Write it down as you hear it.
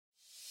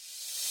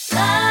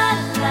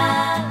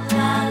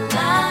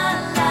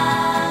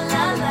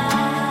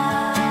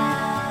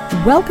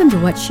Welcome to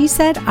What She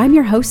Said. I'm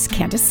your host,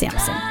 Candace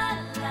Sampson.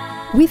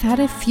 We've had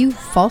a few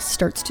false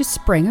starts to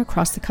spring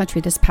across the country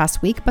this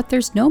past week, but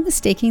there's no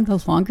mistaking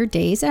the longer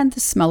days and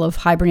the smell of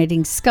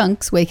hibernating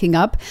skunks waking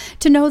up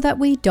to know that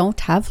we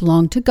don't have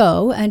long to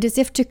go. And as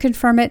if to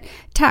confirm it,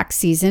 tax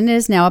season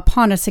is now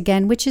upon us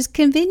again, which is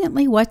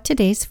conveniently what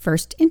today's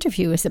first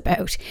interview is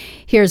about.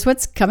 Here's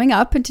what's coming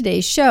up in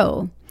today's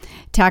show.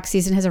 Tax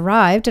season has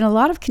arrived, and a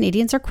lot of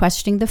Canadians are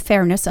questioning the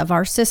fairness of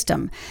our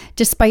system.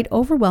 Despite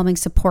overwhelming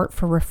support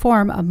for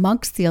reform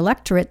amongst the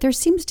electorate, there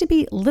seems to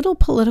be little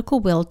political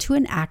will to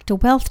enact a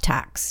wealth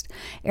tax.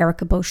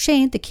 Erica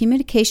Beauchesne, the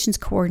communications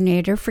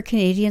coordinator for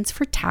Canadians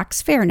for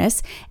Tax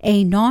Fairness,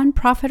 a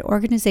non-profit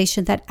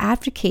organization that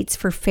advocates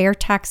for fair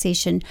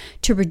taxation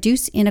to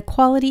reduce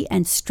inequality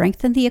and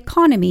strengthen the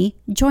economy,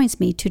 joins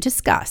me to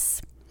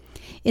discuss.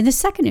 In the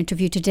second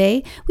interview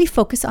today, we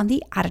focus on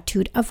the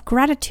attitude of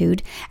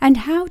gratitude and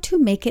how to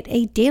make it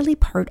a daily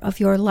part of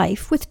your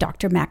life with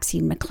Dr.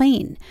 Maxine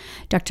McLean.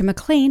 Dr.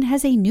 McLean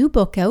has a new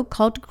book out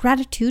called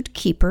Gratitude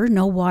Keeper,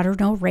 No Water,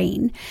 No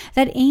Rain,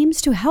 that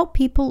aims to help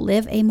people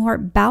live a more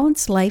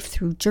balanced life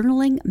through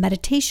journaling,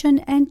 meditation,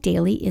 and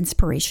daily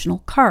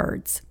inspirational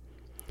cards.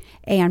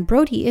 Anne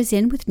Brodie is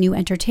in with new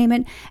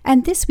entertainment,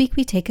 and this week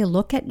we take a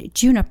look at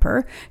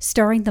Juniper,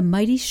 starring the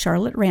mighty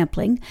Charlotte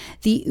Rampling,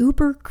 the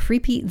uber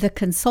creepy The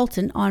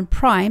Consultant on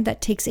Prime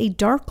that takes a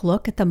dark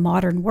look at the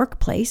modern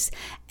workplace,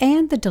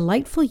 and the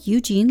delightful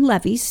Eugene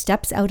Levy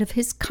steps out of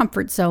his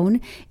comfort zone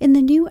in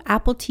the new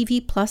Apple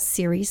TV Plus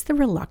series The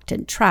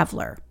Reluctant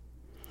Traveler.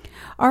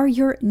 Are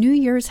your New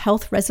Year's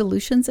health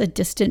resolutions a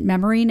distant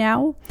memory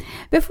now?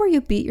 Before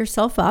you beat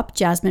yourself up,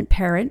 Jasmine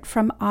Parent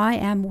from I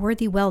Am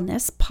Worthy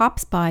Wellness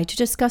pops by to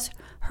discuss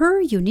her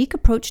unique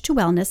approach to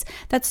wellness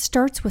that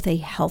starts with a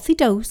healthy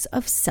dose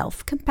of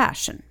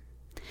self-compassion.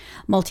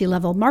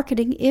 Multi-level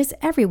marketing is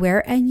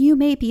everywhere, and you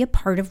may be a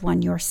part of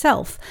one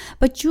yourself.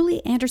 But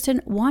Julie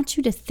Anderson wants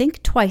you to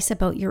think twice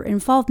about your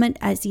involvement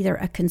as either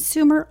a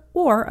consumer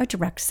or a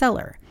direct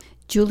seller.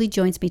 Julie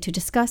joins me to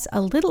discuss a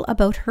little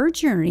about her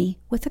journey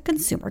with a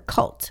consumer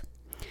cult.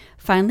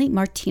 Finally,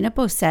 Martina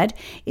Bosed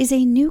is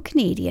a new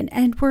Canadian,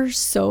 and we're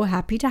so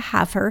happy to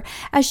have her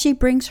as she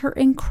brings her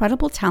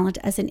incredible talent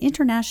as an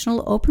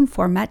international open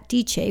format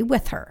DJ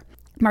with her.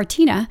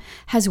 Martina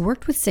has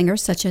worked with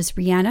singers such as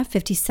Rihanna,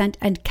 50 Cent,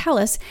 and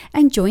Kellis,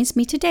 and joins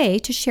me today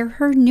to share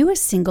her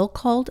newest single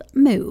called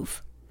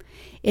Move.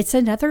 It's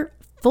another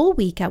full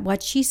week at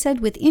What She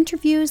Said with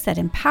interviews that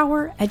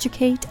empower,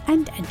 educate,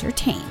 and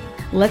entertain.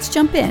 Let's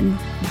jump in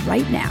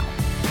right now.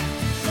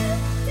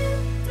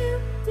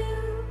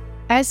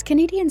 As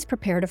Canadians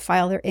prepare to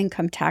file their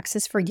income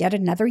taxes for yet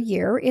another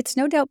year, it's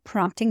no doubt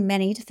prompting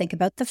many to think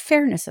about the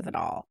fairness of it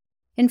all.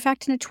 In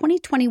fact, in a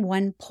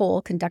 2021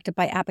 poll conducted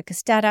by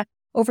Abacus Data,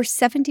 over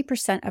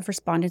 70% of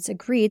respondents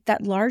agreed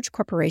that large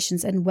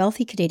corporations and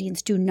wealthy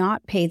Canadians do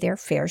not pay their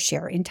fair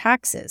share in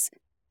taxes.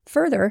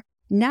 Further,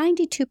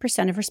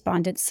 92% of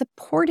respondents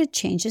supported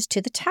changes to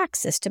the tax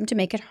system to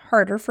make it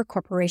harder for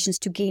corporations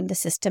to game the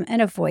system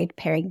and avoid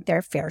paying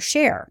their fair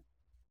share.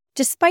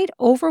 Despite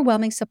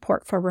overwhelming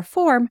support for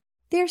reform,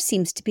 there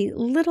seems to be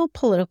little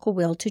political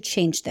will to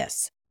change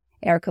this.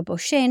 Erica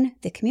Beauchesne,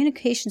 the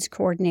communications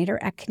coordinator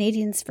at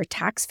Canadians for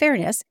Tax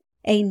Fairness,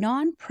 a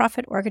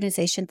non-profit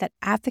organization that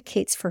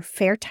advocates for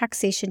fair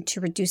taxation to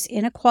reduce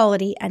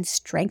inequality and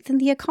strengthen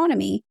the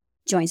economy,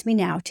 joins me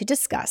now to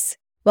discuss.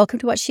 Welcome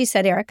to What She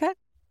Said, Erica.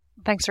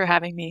 Thanks for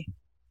having me.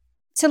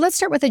 So let's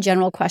start with a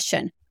general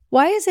question.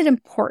 Why is it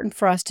important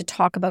for us to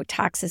talk about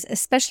taxes,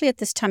 especially at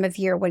this time of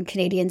year when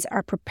Canadians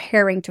are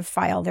preparing to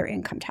file their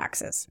income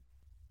taxes?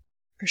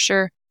 For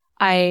sure.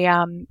 I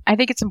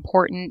think it's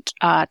important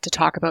to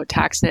talk about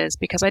taxes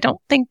because I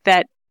don't think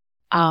that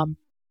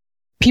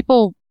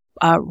people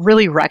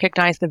really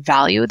recognize the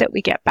value that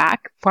we get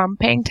back from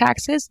paying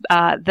taxes,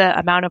 the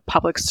amount of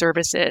public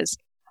services.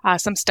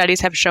 Some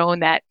studies have shown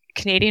that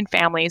Canadian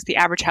families, the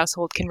average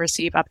household can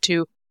receive up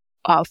to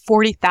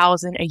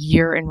 $40,000 a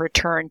year in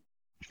return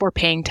for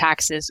paying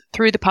taxes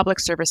through the public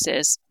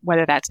services,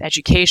 whether that's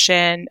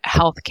education,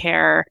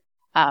 healthcare,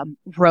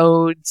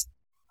 roads,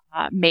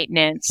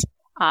 maintenance,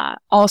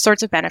 all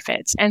sorts of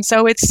benefits. And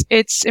so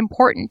it's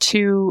important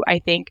to, I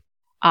think,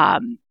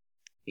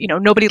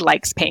 nobody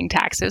likes paying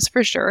taxes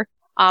for sure.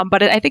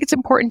 But I think it's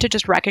important to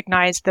just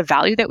recognize the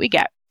value that we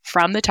get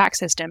from the tax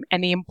system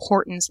and the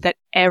importance that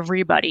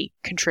everybody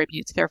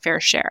contributes their fair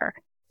share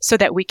so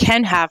that we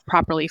can have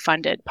properly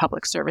funded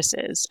public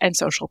services and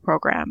social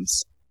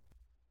programs.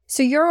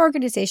 So your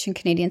organization,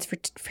 Canadians for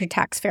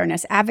Tax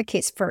Fairness,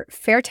 advocates for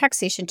fair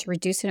taxation to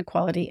reduce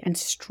inequality and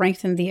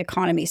strengthen the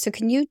economy. So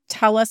can you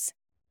tell us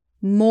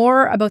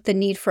more about the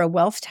need for a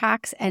wealth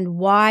tax and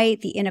why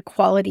the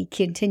inequality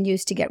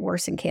continues to get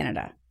worse in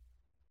Canada?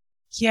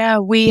 Yeah,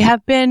 we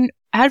have been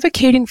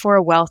advocating for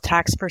a wealth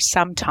tax for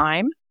some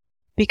time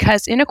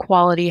because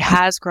inequality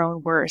has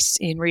grown worse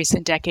in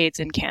recent decades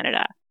in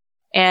Canada.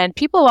 And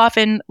people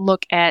often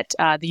look at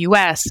the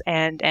U.S.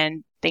 and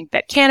think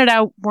that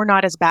Canada, we're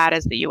not as bad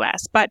as the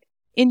U.S. But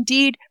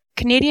indeed,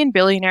 Canadian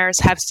billionaires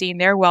have seen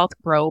their wealth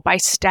grow by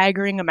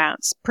staggering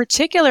amounts,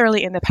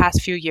 particularly in the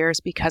past few years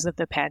because of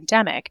the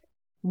pandemic.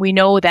 We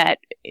know that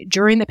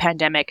during the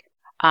pandemic,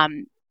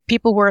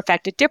 people were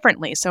affected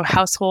differently. So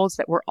households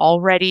that were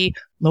already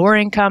lower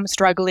income,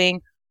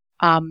 struggling,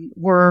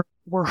 were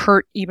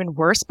hurt even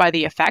worse by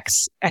the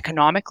effects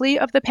economically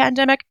of the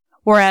pandemic.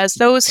 Whereas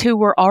those who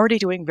were already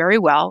doing very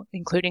well,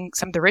 including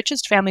some of the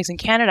richest families in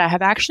Canada,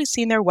 have actually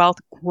seen their wealth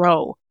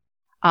grow.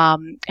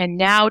 And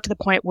now to the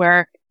point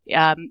where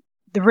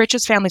the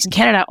richest families in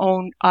Canada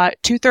own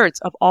 2/3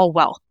 of all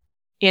wealth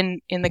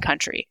in the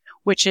country,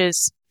 which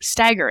is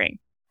staggering.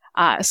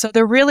 So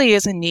there really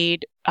is a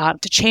need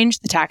to change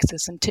the tax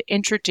system, to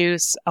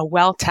introduce a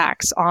wealth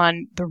tax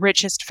on the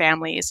richest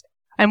families.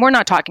 And we're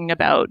not talking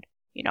about,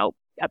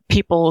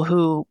 people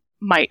who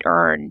might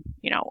earn,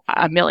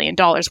 $1 million.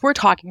 We're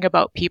talking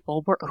about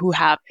people who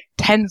have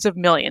tens of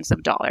millions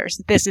of dollars.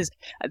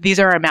 These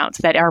are amounts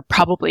that are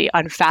probably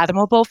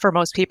unfathomable for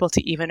most people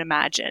to even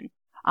imagine.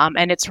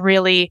 And it's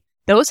really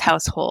those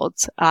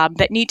households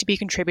that need to be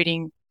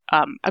contributing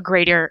a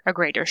greater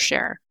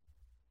share.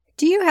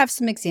 Do you have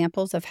some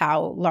examples of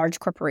how large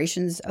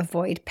corporations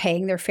avoid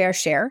paying their fair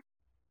share?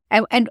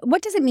 And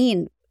what does it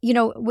mean?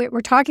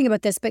 We're talking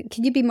about this, but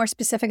can you be more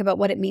specific about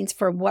what it means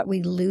for what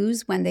we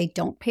lose when they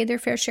don't pay their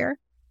fair share?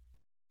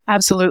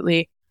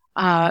 Absolutely.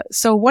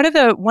 So one of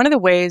the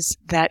ways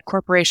that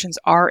corporations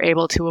are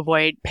able to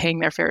avoid paying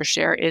their fair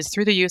share is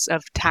through the use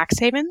of tax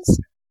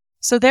havens.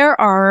 So there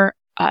are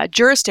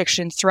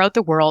jurisdictions throughout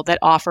the world that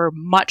offer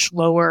much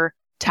lower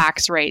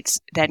tax rates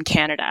than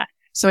Canada.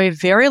 So a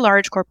very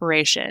large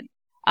corporation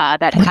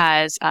that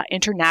has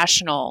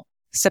international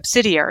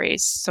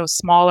subsidiaries, so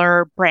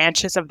smaller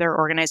branches of their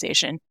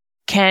organization,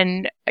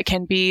 can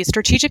be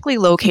strategically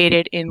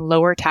located in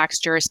lower tax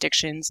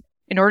jurisdictions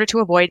in order to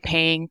avoid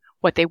paying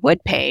what they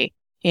would pay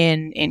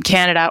in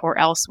Canada or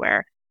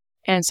elsewhere.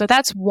 And so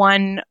that's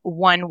one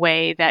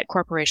way that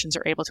corporations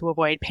are able to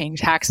avoid paying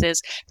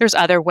taxes. There's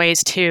other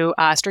ways too,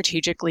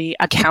 strategically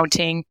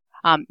accounting.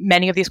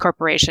 Many of these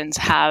corporations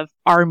have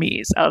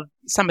armies of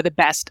some of the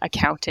best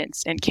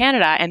accountants in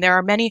Canada, and there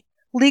are many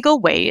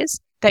legal ways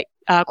that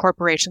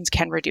corporations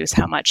can reduce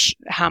how much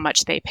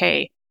they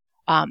pay.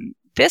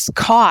 This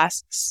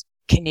costs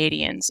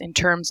Canadians in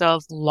terms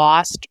of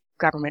lost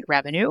government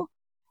revenue.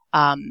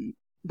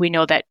 We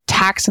know that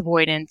tax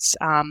avoidance,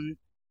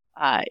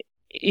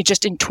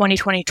 just in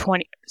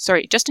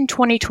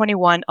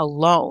 2021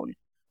 alone,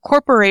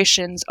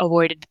 corporations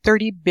avoided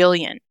 $30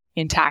 billion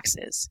in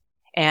taxes,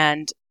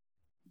 and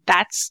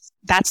that's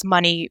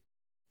money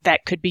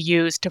that could be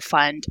used to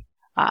fund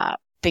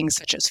things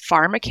such as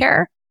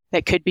pharmacare,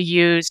 that could be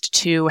used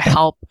to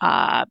help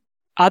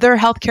other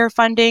healthcare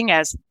funding,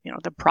 as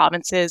the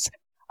provinces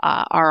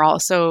are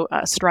also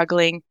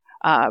struggling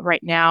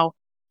right now,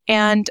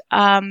 and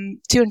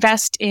to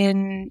invest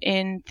in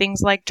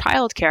things like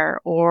childcare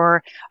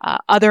or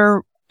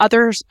other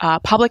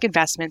public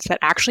investments that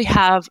actually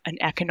have an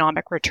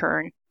economic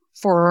return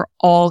for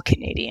all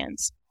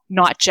Canadians,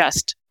 not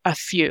just a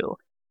few.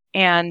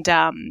 And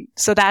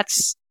so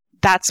that's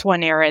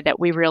one area that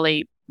we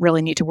really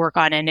need to work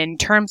on. And in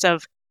terms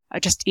of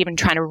just even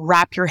trying to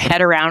wrap your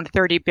head around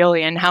 $30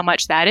 billion, how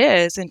much that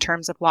is in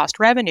terms of lost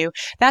revenue,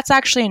 that's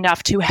actually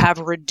enough to have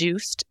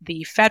reduced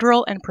the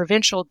federal and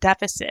provincial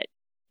deficit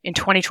in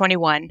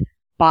 2021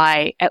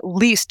 by at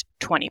least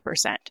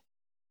 20%.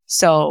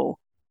 So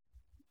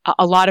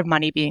a lot of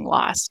money being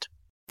lost.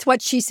 It's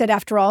what she said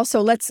after all. So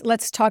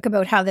let's talk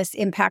about how this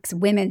impacts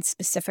women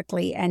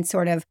specifically, and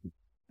sort of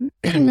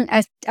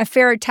a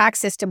fairer tax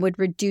system would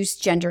reduce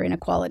gender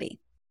inequality.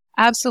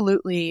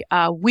 Absolutely.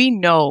 We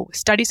know,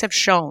 studies have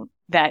shown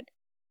that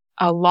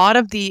a lot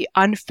of the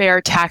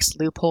unfair tax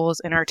loopholes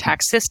in our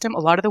tax system, a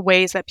lot of the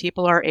ways that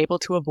people are able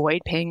to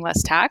avoid paying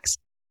less tax,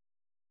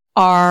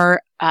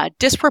 are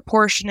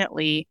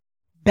disproportionately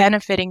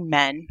benefiting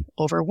men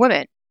over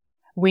women.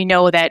 We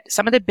know that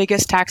some of the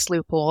biggest tax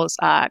loopholes,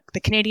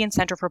 the Canadian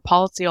Centre for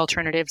Policy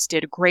Alternatives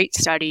did a great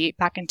study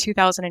back in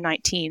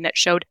 2019 that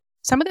showed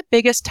some of the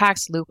biggest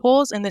tax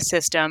loopholes in the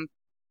system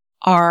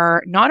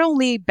are not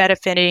only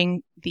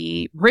benefiting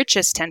the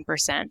richest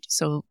 10%,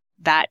 so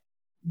that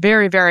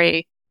very,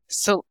 very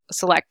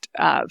select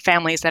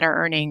families that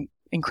are earning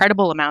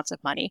incredible amounts of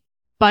money,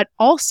 but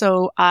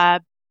also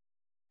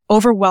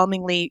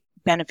overwhelmingly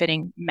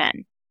benefiting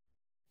men.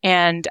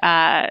 And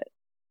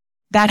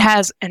that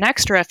has an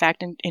extra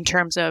effect in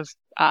terms of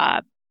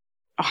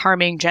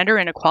harming gender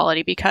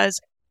inequality, because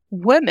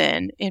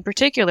women in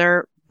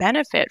particular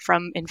benefit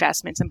from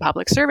investments in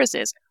public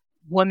services.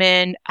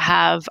 Women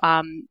have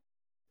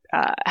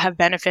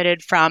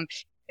benefited from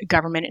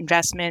government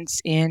investments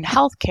in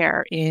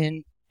healthcare,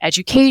 in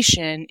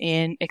education,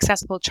 in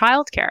accessible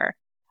childcare.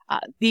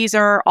 These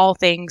are all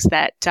things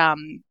that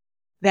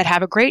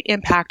have a great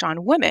impact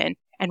on women.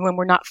 And when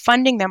we're not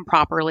funding them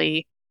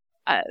properly,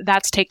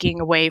 that's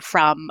taking away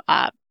from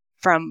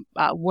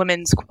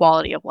women's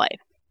quality of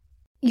life.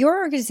 Your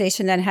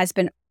organization then has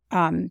been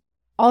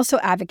also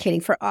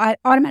advocating for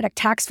automatic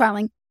tax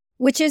filing.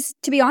 Which is,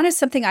 to be honest,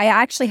 something I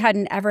actually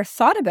hadn't ever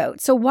thought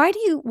about. So why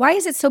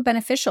is it so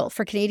beneficial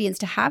for Canadians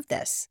to have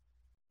this?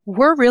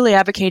 We're really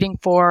advocating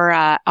for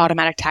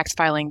automatic tax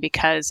filing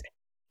because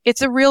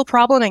it's a real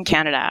problem in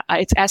Canada.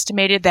 It's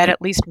estimated that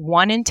at least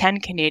 1 in 10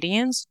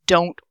 Canadians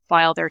don't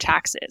file their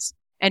taxes.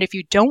 And if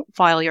you don't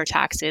file your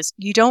taxes,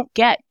 you don't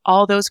get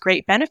all those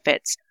great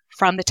benefits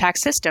from the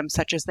tax system,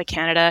 such as the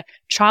Canada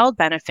Child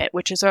Benefit,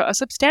 which is a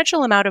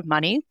substantial amount of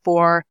money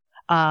for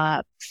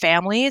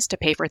families to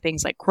pay for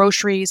things like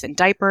groceries and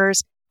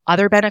diapers,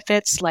 other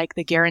benefits like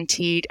the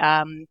guaranteed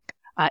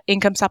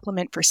income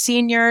supplement for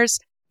seniors,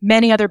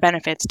 many other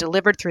benefits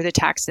delivered through the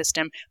tax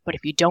system. But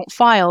if you don't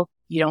file,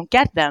 you don't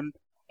get them.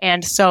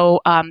 And so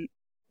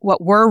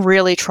what we're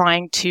really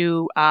trying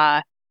to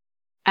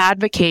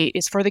advocate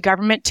is for the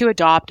government to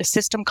adopt a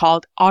system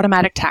called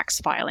automatic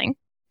tax filing.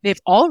 They've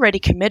already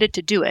committed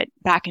to do it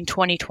back in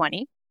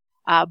 2020,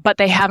 but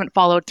they haven't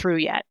followed through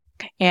yet.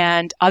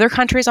 And other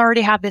countries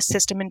already have this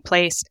system in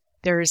place.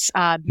 There's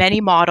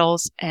many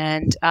models,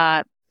 and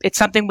it's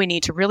something we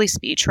need to really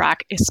speed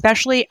track,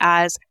 especially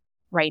as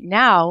right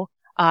now,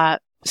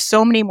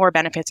 so many more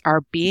benefits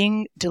are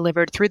being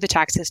delivered through the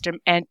tax system,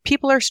 and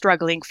people are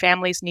struggling.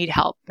 Families need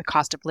help. The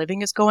cost of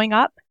living is going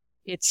up.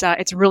 It's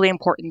really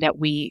important that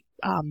we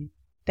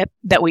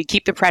that we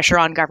keep the pressure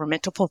on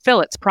government to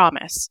fulfill its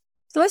promise.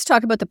 So let's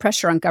talk about the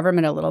pressure on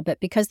government a little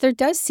bit, because there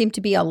does seem to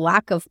be a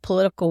lack of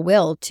political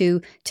will to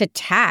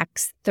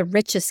tax the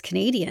richest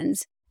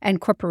Canadians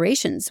and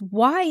corporations.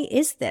 Why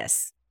is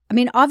this? I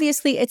mean,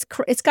 obviously,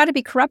 it's got to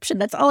be corruption.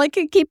 That's all I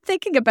can keep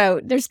thinking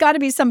about. There's got to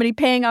be somebody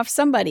paying off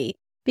somebody,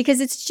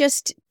 because it's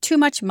just too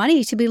much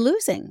money to be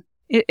losing.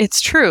 It's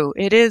true.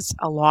 It is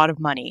a lot of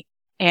money.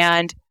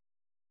 And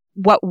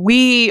what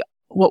we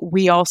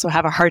also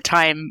have a hard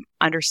time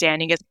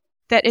understanding is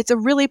that it's a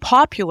really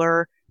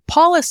popular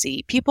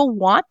policy. People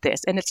want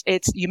this. And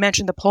it's you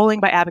mentioned the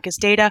polling by Abacus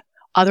Data.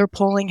 Other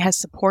polling has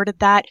supported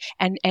that.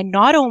 And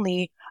not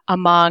only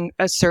among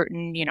a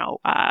certain,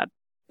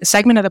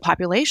 segment of the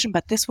population,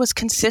 but this was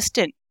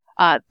consistent.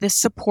 This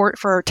support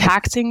for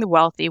taxing the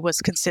wealthy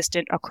was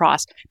consistent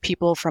across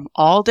people from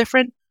all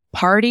different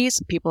parties,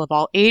 people of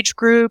all age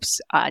groups,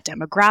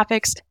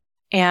 demographics,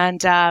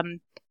 and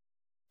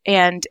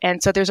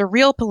so there's a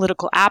real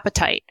political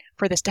appetite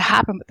for this to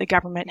happen, but the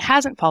government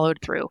hasn't followed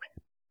through.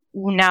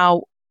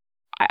 Now,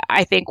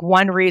 I think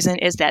one reason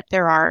is that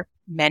there are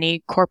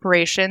many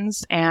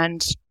corporations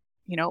and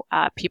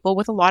people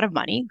with a lot of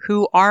money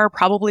who are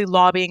probably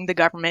lobbying the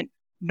government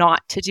not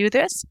to do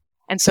this,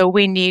 and so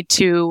we need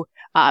to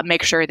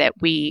make sure that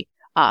we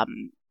that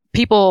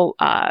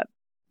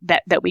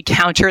we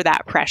counter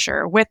that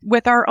pressure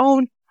with our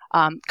own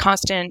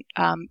constant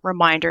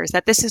reminders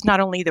that this is not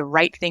only the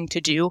right thing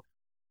to do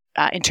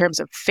in terms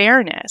of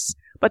fairness,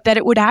 but that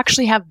it would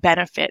actually have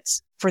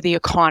benefits for the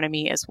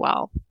economy as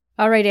well.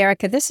 All right,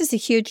 Erica, this is a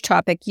huge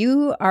topic.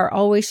 You are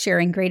always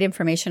sharing great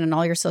information on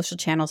all your social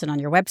channels and on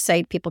your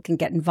website. People can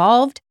get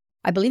involved.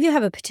 I believe you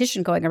have a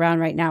petition going around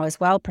right now as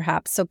well,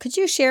 perhaps. So could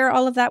you share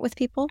all of that with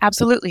people?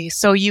 Absolutely.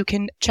 So you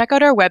can check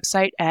out our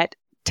website at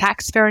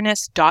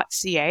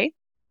taxfairness.ca,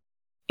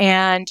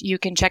 and you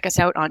can check us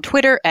out on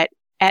Twitter at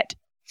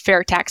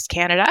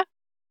FairTaxCanada,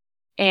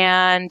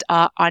 and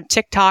on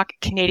TikTok,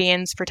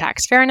 Canadians for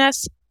Tax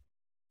Fairness.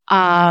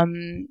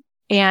 And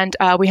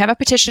we have a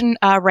petition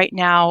right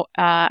now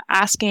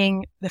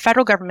asking the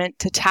federal government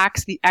to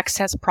tax the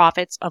excess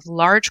profits of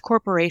large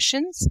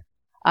corporations.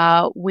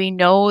 We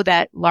know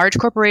that large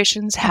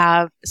corporations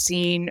have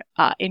seen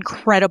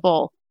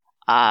incredible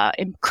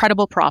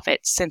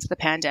profits since the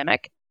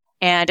pandemic,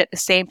 and at the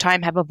same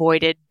time have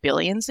avoided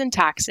billions in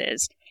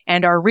taxes.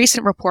 And our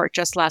recent report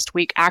just last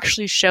week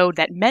actually showed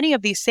that many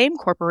of these same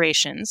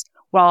corporations,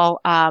 while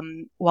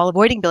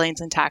avoiding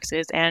billions in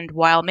taxes and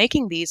while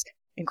making these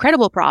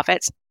incredible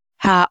profits,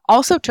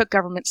 also took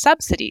government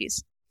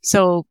subsidies.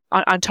 So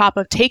on top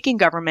of taking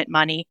government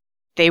money,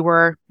 they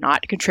were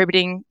not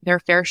contributing their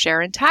fair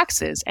share in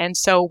taxes. And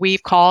so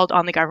we've called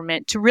on the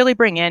government to really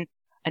bring in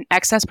an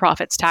excess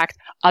profits tax.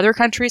 Other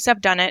countries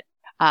have done it,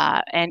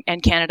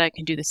 and Canada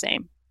can do the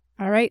same.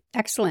 All right.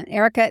 Excellent.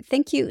 Erica,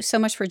 thank you so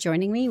much for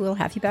joining me. We'll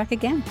have you back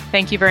again.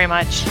 Thank you very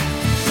much.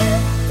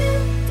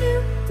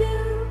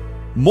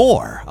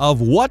 More of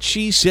What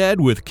She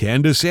Said with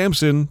Candace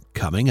Sampson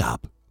coming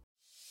up.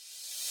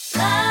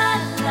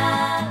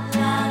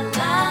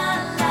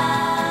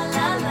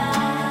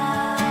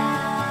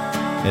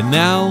 And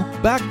now,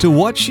 back to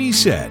What She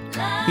Said.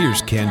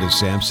 Here's Candace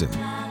Sampson.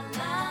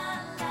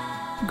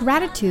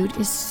 Gratitude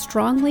is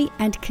strongly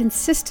and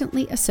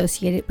consistently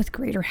associated with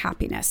greater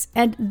happiness,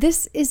 and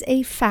this is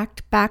a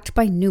fact backed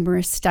by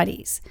numerous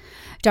studies.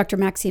 Dr.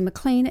 Maxine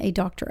McLean, a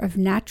doctor of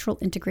natural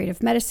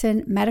integrative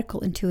medicine,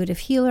 medical intuitive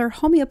healer,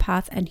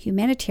 homeopath, and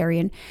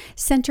humanitarian,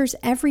 centers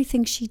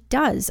everything she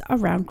does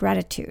around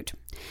gratitude.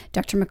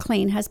 Dr.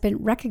 McLean has been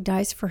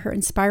recognized for her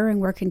inspiring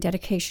work and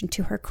dedication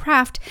to her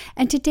craft,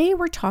 and today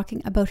we're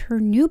talking about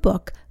her new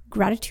book,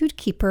 Gratitude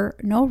Keeper,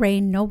 No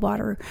Rain, No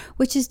Water,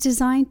 which is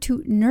designed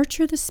to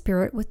nurture the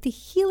spirit with the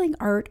healing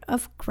art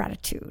of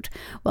gratitude.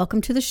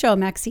 Welcome to the show,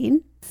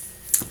 Maxine.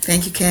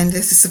 Thank you,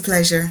 Candace. It's a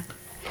pleasure.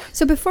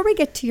 So before we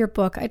get to your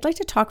book, I'd like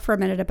to talk for a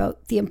minute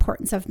about the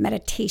importance of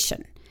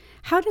meditation.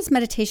 How does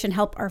meditation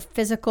help our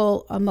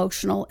physical,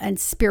 emotional, and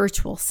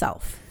spiritual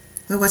self?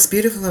 Well, what's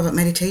beautiful about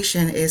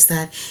meditation is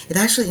that it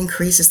actually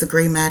increases the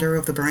gray matter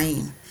of the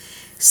brain.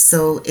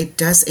 So it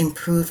does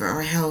improve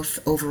our health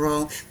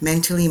overall,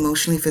 mentally,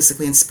 emotionally,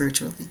 physically, and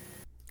spiritually.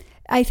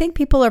 I think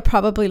people are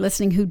probably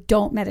listening who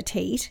don't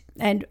meditate.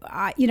 And,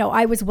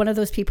 I was one of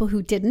those people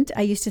who didn't.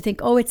 I used to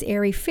think, oh, it's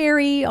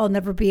airy-fairy. I'll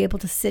never be able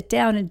to sit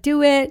down and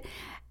do it.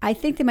 I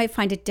think they might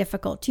find it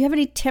difficult. Do you have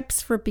any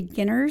tips for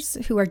beginners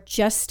who are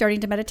just starting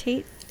to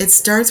meditate? It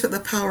starts with the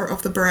power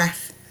of the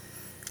breath.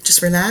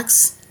 Just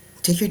relax,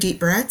 take your deep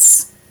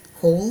breaths,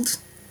 hold,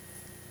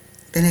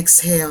 then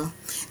exhale.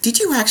 Did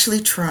you actually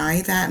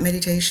try that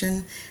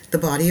meditation, the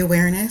body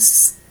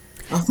awareness?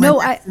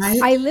 No,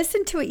 I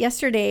listened to it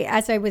yesterday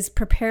as I was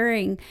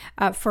preparing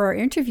for our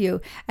interview,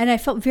 and I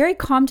felt very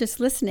calm just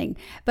listening.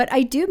 But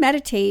I do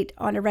meditate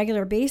on a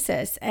regular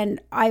basis,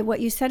 and what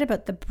you said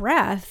about the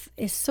breath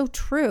is so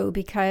true,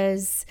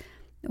 because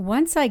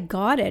once I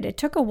got it, it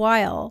took a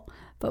while,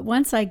 but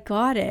once I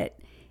got it,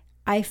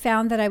 I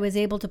found that I was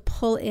able to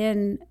pull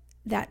in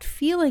that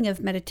feeling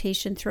of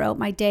meditation throughout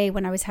my day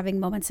when I was having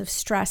moments of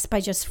stress by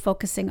just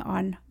focusing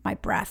on my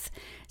breath.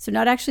 So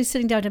not actually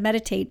sitting down to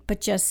meditate, but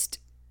just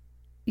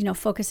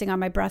focusing on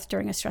my breath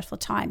during a stressful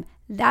time.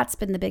 That's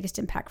been the biggest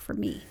impact for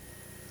me.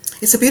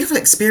 It's a beautiful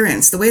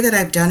experience. The way that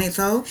I've done it,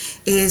 though,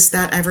 is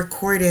that I've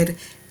recorded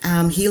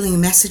healing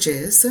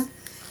messages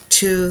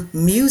to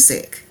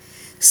music.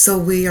 So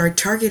we are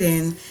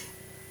targeting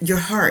your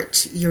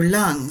heart, your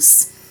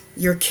lungs,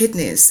 your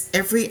kidneys,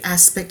 every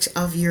aspect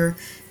of your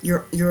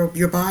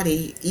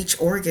body, each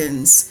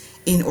organs,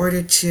 in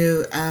order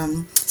to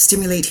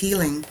stimulate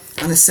healing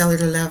on a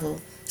cellular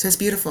level. So it's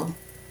beautiful.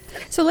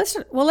 So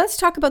let's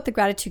talk about the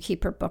Gratitude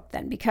Keeper book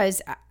then,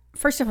 because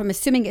first off, I'm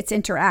assuming it's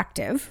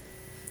interactive.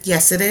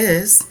 Yes, it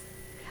is.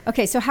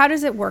 Okay, so how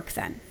does it work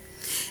then?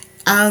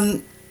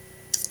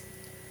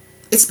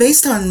 It's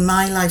based on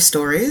my life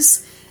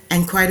stories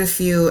and quite a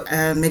few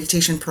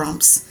meditation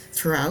prompts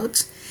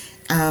throughout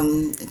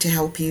to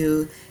help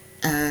you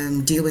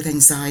deal with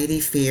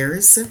anxiety,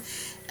 fears,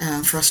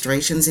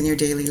 frustrations in your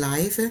daily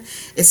life.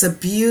 It's a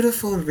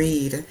beautiful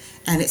read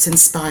and it's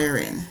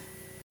inspiring.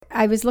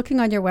 I was looking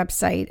on your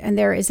website, and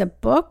there is a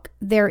book,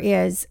 there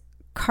is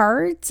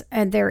cards,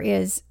 and there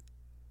is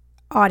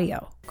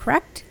audio,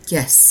 correct?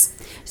 Yes.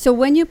 So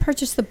when you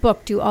purchase the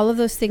book, do all of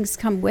those things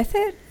come with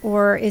it,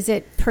 or is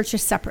it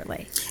purchased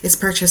separately? It's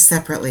purchased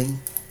separately.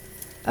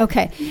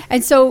 Okay.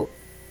 And so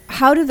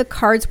how do the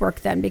cards work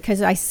then? Because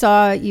I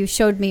saw you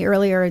showed me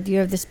earlier, you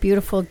have this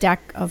beautiful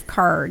deck of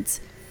cards.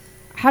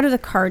 How do the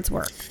cards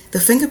work?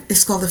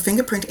 It's called the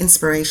Fingerprint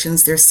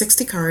Inspirations. There's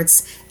 60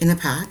 cards in a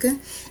pack,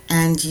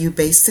 and you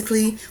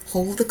basically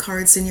hold the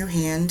cards in your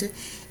hand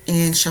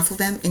and shuffle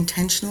them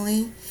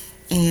intentionally,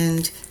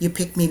 and you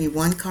pick maybe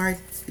one card.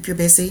 If you're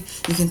busy,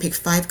 you can pick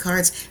 5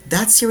 cards.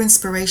 That's your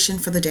inspiration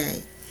for the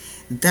day.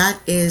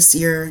 That is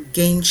your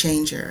game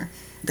changer.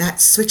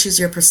 That switches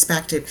your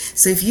perspective.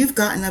 So if you've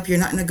gotten up, you're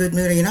not in a good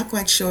mood, or you're not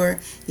quite sure,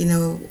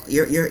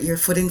 your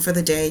footing for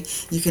the day,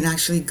 you can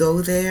actually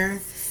go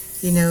there,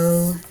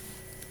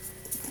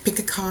 pick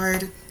a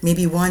card,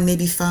 maybe 1,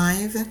 maybe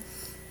 5.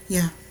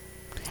 Yeah.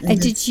 And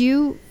did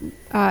you,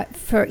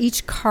 for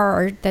each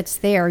card that's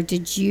there,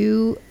 did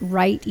you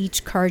write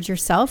each card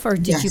yourself, or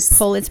did you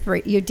pull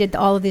inspiration? You did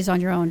all of these on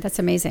your own. That's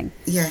amazing.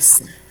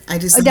 Yes, I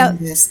designed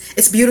this.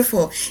 It's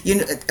beautiful.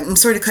 I'm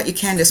sorry to cut you,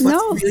 Candace.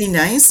 What's really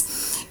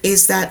nice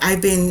is that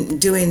I've been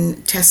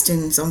doing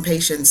testings on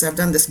patients. I've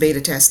done this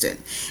beta testing,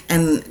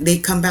 and they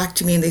come back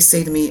to me and they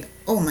say to me,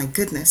 "Oh my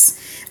goodness,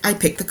 I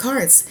picked the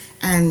cards,"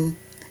 and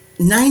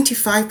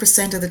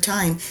 95% of the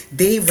time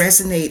they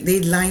resonate, they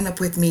line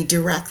up with me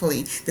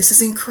directly. This is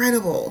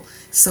incredible.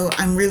 So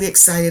I'm really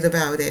excited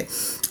about it.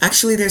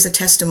 Actually, there's a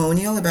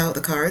testimonial about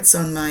the cards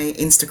on my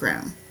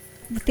Instagram.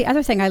 The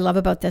other thing I love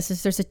about this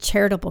is there's a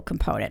charitable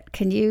component.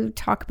 Can you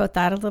talk about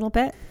that a little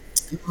bit?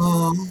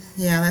 Oh,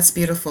 yeah, that's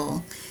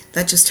beautiful.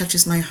 That just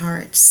touches my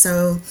heart.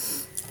 So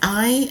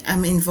I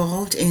am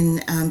involved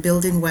in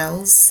building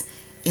wells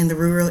in the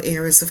rural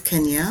areas of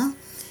Kenya,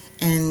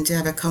 and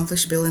I've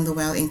accomplished building the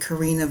well in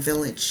Karina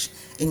village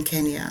in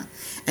Kenya.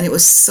 And it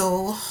was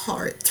so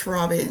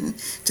heart-throbbing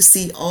to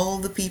see all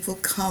the people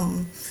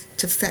come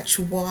to fetch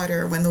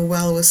water when the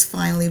well was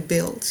finally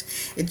built.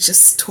 It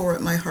just tore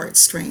at my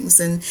heartstrings.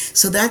 And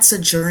so that's a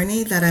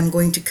journey that I'm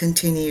going to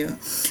continue.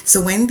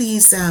 So when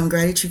these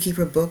Gratitude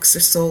Keeper books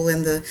are sold,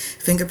 and the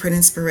Fingerprint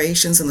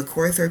Inspirations and the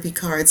Core Therapy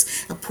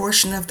cards, a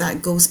portion of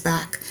that goes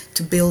back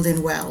to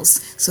building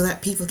wells so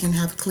that people can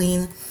have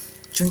clean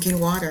drinking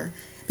water.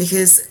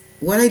 Because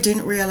what I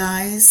didn't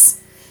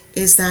realize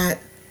is that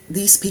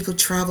these people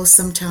travel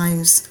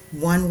sometimes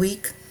 1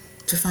 week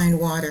to find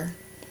water.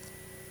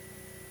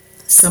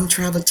 Some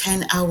travel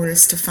 10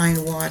 hours to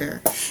find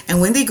water.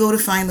 And when they go to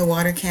find the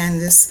water,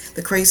 Candace,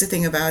 the crazy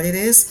thing about it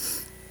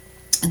is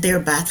they're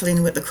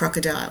battling with the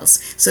crocodiles.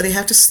 So they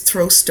have to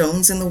throw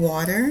stones in the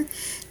water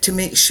to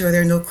make sure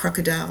there are no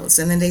crocodiles.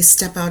 And then they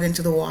step out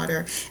into the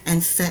water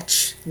and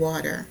fetch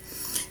water.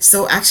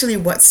 So actually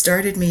what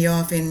started me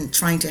off in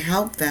trying to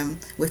help them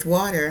with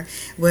water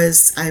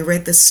was I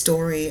read this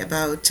story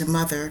about a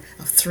mother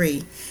of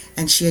 3,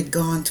 and she had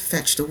gone to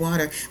fetch the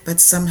water, but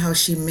somehow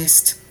she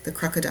missed the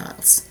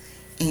crocodiles.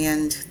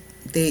 And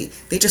they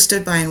just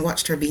stood by and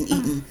watched her being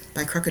eaten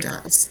by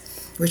crocodiles,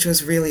 which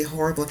was really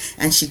horrible.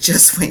 And she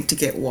just went to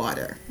get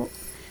water.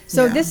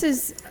 So this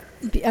is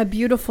a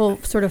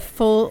beautiful sort of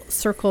full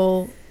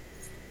circle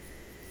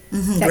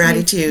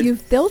gratitude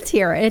you've built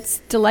here. It's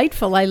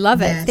delightful. I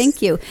love it.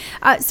 Thank you.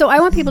 So I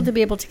want people to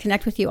be able to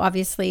connect with you,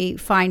 obviously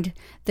find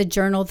the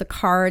journal, the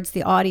cards,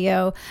 the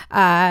audio,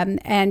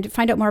 and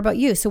find out more about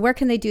you. So where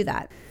can they do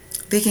that?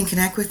 They can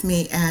connect with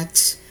me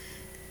at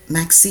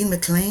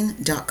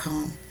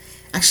MaxineMcLean.com.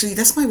 Actually,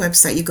 that's my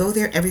website. You go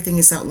there, everything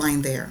is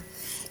outlined there.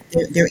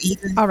 They're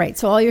even... All right,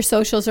 so all your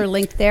socials are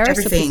linked there.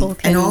 Everything. So people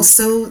can... And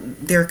also,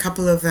 there are a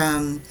couple of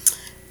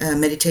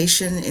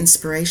meditation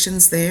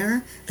inspirations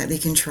there that they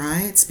can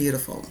try. It's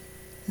beautiful.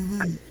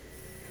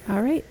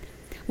 All right.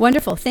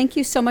 Wonderful. Thank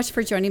you so much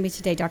for joining me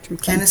today, Dr.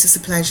 McLean. Candace, it's a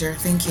pleasure.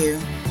 Thank you.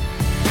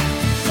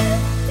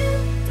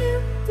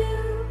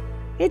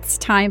 It's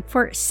time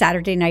for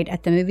Saturday Night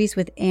at the Movies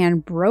with Ann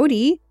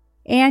Brody.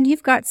 And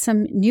you've got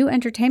some new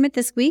entertainment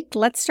this week.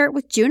 Let's start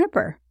with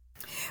Juniper.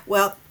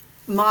 Well,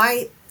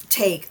 my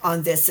take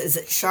on this is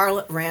that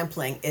Charlotte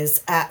Rampling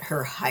is at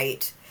her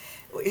height.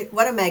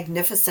 What a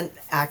magnificent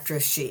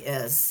actress she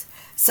is.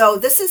 So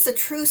this is a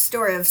true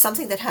story of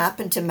something that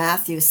happened to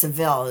Matthew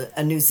Seville,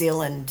 a New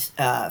Zealand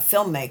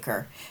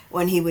filmmaker,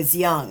 when he was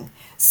young.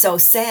 So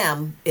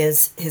Sam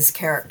is his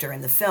character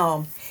in the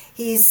film.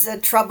 He's a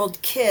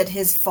troubled kid.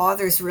 His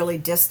father's really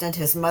distant.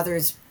 His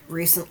mother's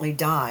recently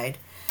died.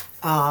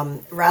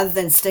 Rather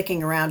than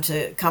sticking around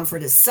to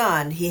comfort his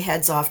son, he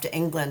heads off to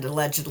England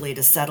allegedly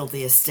to settle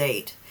the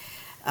estate.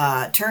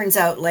 Turns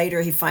out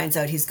later he finds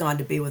out he's gone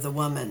to be with a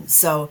woman.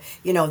 So,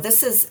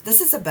 this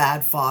is a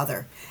bad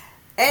father.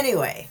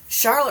 Anyway,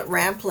 Charlotte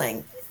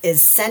Rampling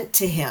is sent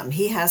to him.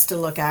 He has to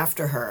look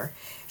after her.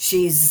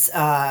 She's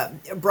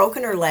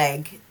broken her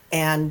leg,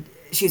 and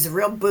she's a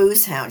real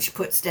booze hound. She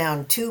puts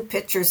down 2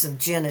 pitchers of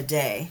gin a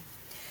day.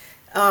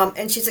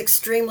 And she's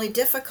extremely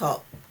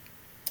difficult.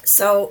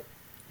 So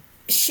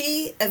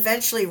she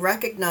eventually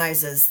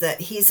recognizes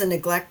that he's a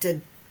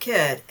neglected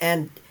kid,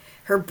 and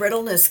her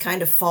brittleness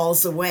kind of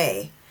falls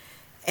away,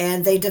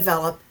 and they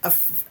develop a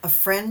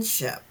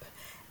friendship.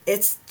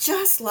 It's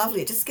just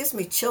lovely. It just gives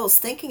me chills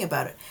thinking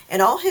about it.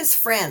 And all his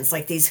friends,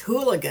 like these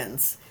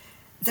hooligans,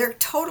 they're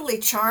totally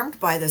charmed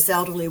by this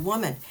elderly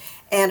woman.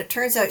 And it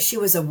turns out she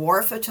was a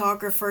war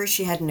photographer.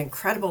 She had an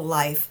incredible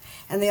life,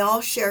 and they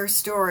all share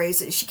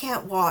stories. She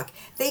can't walk.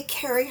 They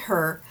carry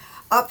her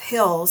up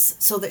hills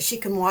so that she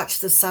can watch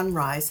the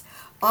sunrise.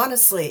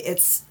 Honestly,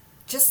 it's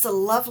just the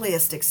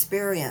loveliest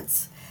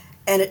experience.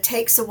 And it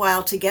takes a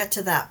while to get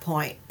to that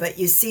point, but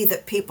you see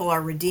that people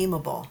are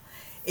redeemable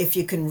if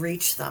you can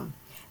reach them.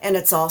 And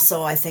it's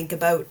also, I think,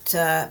 about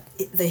the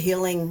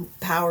healing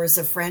powers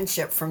of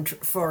friendship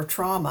for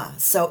trauma.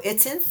 So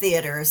it's in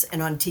theaters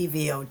and on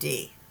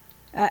TVOD.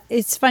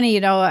 It's funny,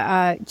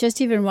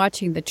 just even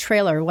watching the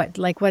trailer,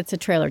 what's a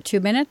trailer, 2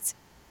 minutes?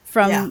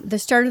 From the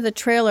start of the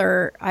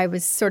trailer, I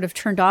was sort of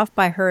turned off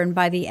by her, and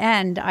by the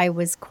end, I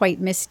was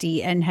quite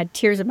misty and had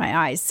tears in my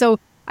eyes. So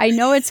I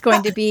know it's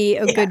going to be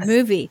a good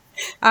movie.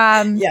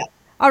 All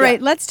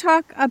right, let's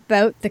talk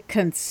about The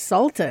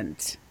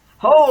Consultant.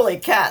 Holy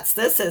cats,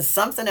 this is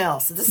something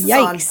else. This is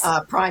Yikes.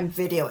 on Prime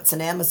Video. It's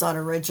an Amazon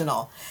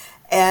original.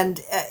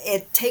 And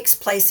it takes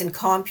place in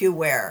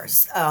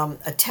CompuWares,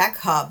 a tech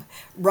hub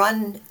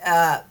run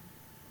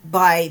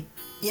by,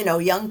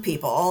 young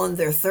people, all in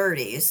their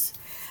 30s.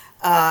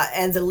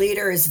 And the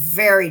leader is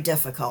very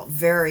difficult,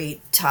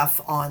 very tough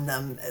on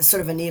them,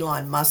 sort of an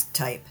Elon Musk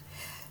type.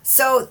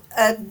 So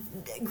a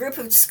group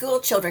of school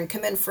children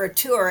come in for a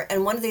tour,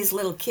 and one of these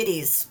little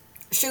kiddies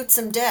shoots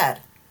them dead.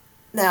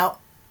 Now,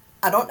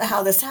 I don't know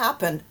how this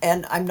happened,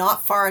 and I'm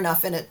not far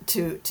enough in it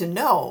to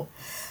know.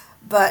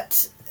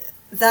 But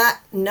that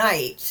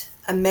night,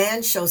 a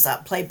man shows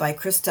up, played by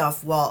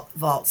Christoph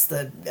Waltz,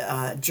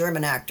 the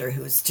German actor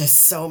who's just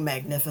so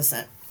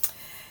magnificent.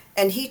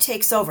 And he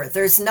takes over.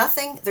 There's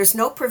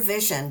no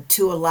provision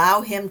to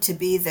allow him to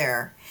be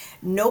there.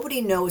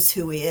 Nobody knows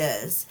who he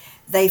is.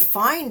 They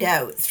find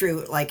out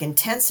through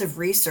intensive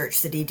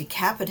research that he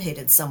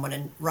decapitated someone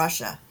in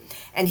Russia.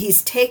 And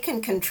he's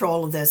taken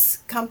control of this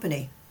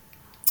company.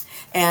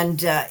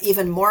 And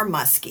even more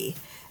musky,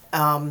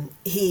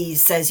 he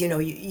says,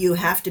 you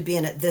have to be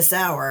in at this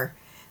hour,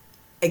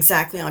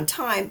 exactly on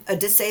time. A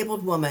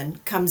disabled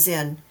woman comes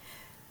in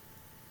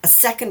a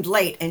second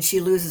late and she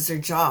loses her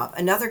job.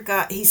 Another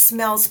guy, he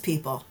smells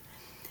people.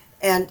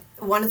 And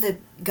one of the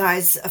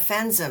guys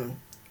offends him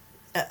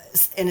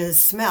in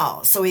his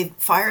smell. So he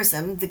fires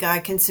him. The guy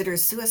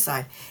considers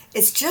suicide.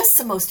 It's just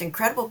the most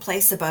incredible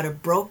place about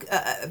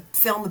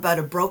film about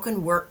a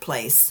broken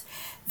workplace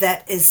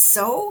that is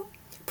so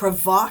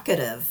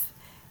provocative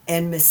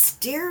and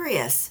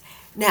mysterious.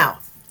 Now,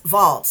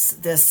 Waltz,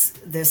 this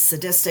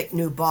sadistic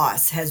new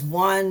boss, has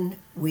one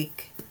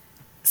weak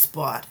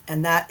spot,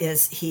 and that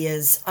is he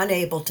is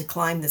unable to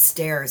climb the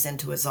stairs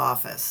into his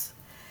office.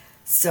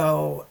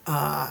 So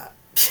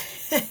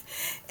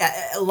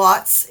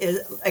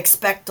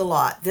expect a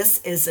lot.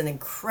 This is an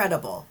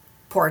incredible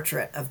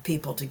portrait of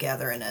people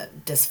together in a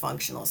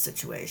dysfunctional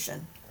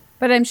situation.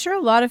 But I'm sure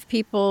a lot of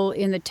people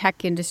in the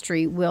tech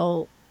industry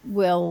will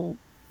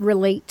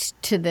relate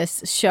to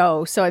this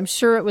show. So I'm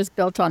sure it was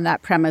built on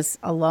that premise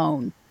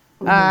alone.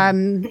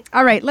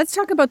 All right, let's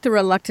talk about The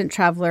Reluctant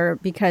Traveler,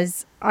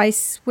 because I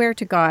swear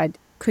to God,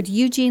 could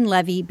Eugene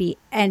Levy be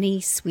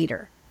any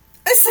sweeter?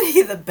 Isn't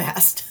he the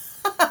best?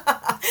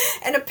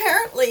 And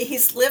apparently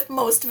he's lived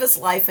most of his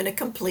life in a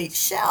complete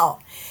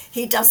shell.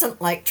 He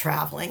doesn't like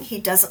traveling. He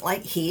doesn't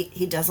like heat.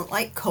 He doesn't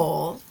like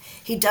cold.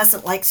 He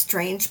doesn't like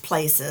strange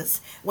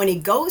places. When he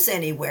goes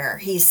anywhere,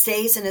 he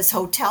stays in his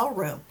hotel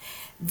room.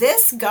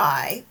 This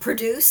guy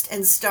produced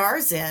and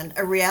stars in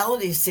a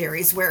reality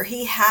series where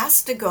he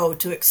has to go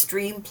to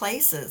extreme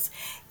places,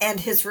 and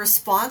his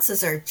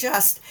responses are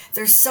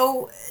they're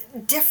so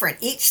different.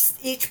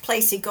 Each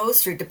place he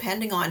goes through,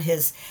 depending on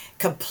his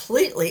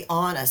completely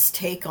honest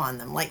take on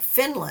them. Like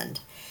Finland,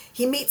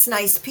 he meets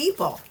nice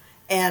people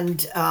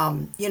and,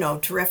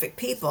 terrific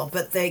people,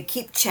 but they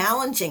keep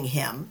challenging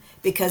him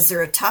because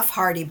they're a tough,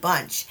 hardy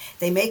bunch.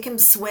 They make him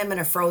swim in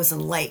a frozen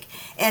lake.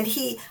 And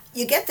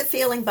you get the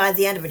feeling by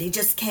the end of it, he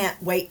just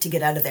can't wait to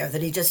get out of there,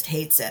 that he just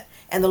hates it.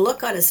 And the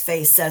look on his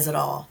face says it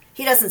all.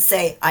 He doesn't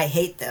say, I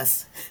hate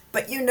this,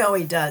 but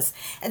he does.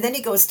 And then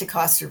he goes to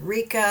Costa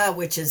Rica,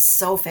 which is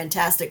so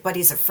fantastic, but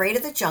he's afraid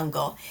of the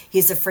jungle.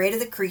 He's afraid of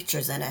the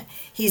creatures in it.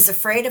 He's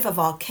afraid of a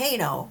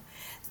volcano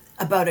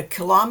about a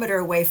kilometer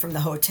away from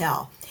the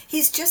hotel.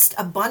 He's just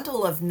a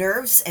bundle of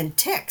nerves and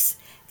tics.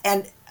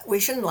 And we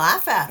shouldn't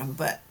laugh at him,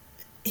 but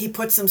he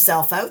puts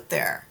himself out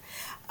there.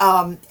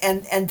 And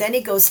then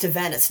he goes to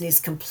Venice and he's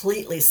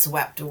completely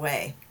swept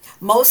away,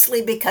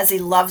 mostly because he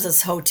loves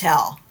his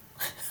hotel.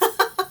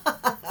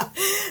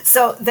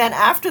 So then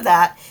after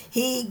that,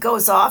 he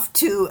goes off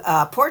to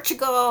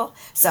Portugal,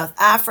 South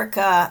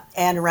Africa,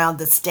 and around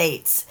the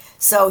States.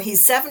 So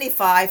he's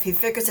 75. He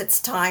figures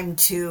it's time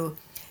to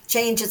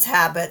change his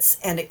habits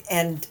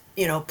and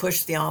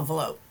push the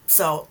envelope.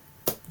 So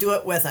do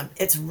it with him.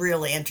 It's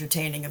really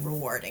entertaining and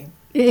rewarding.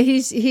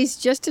 He's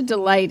just a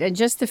delight. And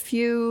just a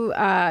few,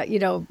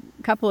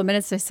 couple of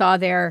minutes I saw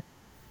there,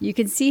 you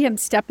can see him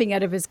stepping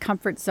out of his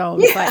comfort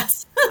zone.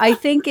 Yes. But I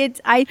think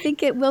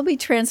it will be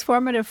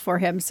transformative for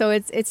him. So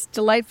it's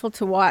delightful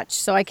to watch.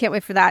 So I can't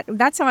wait for that.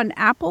 That's on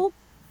Apple?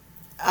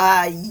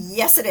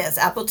 Yes, it is.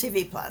 Apple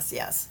TV Plus,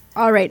 yes.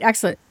 All right,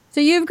 excellent.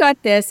 So you've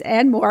got this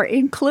and more,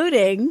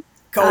 including,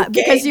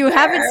 because you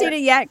haven't seen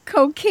it yet,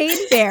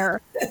 Cocaine Bear,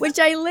 which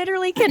I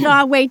literally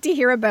cannot wait to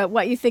hear about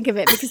what you think of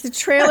it, because the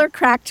trailer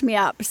cracked me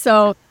up.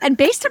 So, and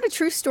based on a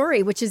true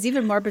story, which is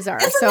even more bizarre.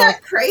 Isn't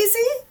that crazy?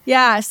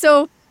 Yeah.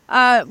 So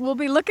we'll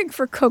be looking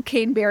for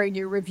Cocaine Bear in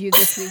your review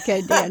this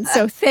weekend, Dan.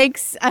 So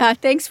thanks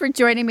for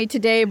joining me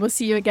today. We'll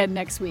see you again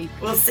next week.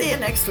 We'll see you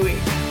next week.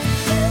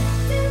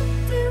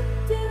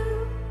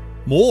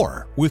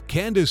 More with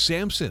Candace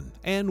Sampson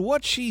and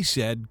What She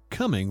Said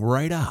coming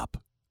right up.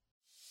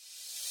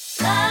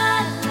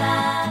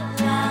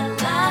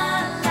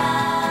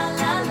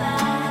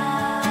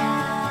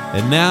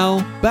 And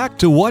now, back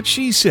to What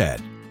She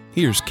Said.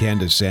 Here's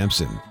Candace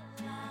Sampson.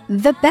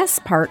 The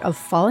best part of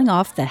falling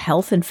off the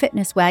health and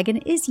fitness wagon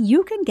is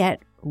you can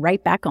get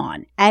right back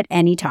on at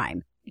any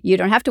time. You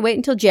don't have to wait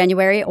until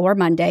January or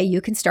Monday.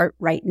 You can start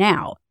right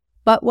now.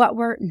 But what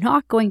we're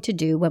not going to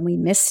do when we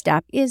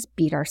misstep is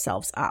beat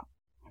ourselves up.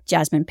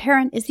 Jasmine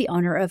Parent is the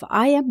owner of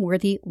I Am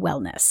Worthy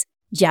Wellness.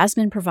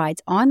 Jasmine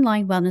provides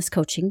online wellness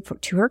coaching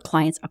to her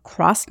clients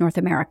across North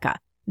America.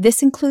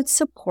 This includes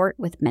support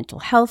with mental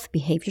health,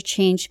 behavior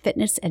change,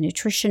 fitness, and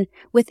nutrition,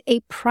 with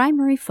a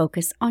primary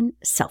focus on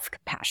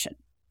self-compassion.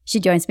 She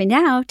joins me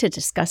now to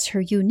discuss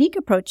her unique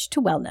approach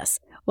to wellness.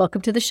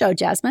 Welcome to the show,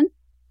 Jasmine.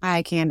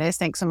 Hi, Candace.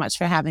 Thanks so much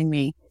for having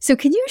me. So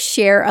can you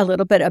share a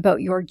little bit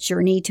about your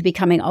journey to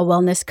becoming a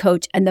wellness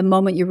coach and the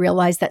moment you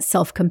realized that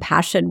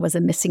self-compassion was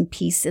a missing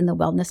piece in the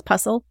wellness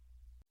puzzle?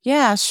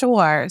 Yeah,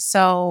 sure.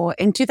 So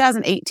in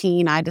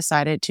 2018, I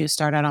decided to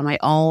start out on my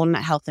own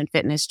health and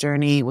fitness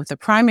journey with the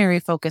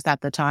primary focus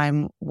at the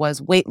time was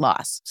weight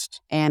loss.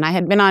 And I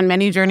had been on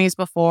many journeys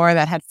before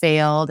that had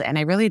failed, and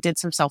I really did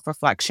some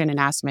self-reflection and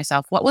asked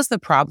myself, what was the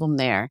problem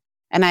there?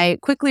 And I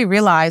quickly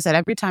realized that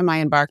every time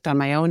I embarked on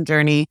my own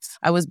journey,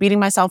 I was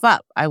beating myself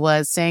up. I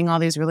was saying all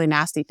these really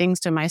nasty things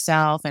to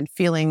myself and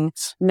feeling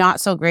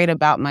not so great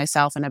about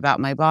myself and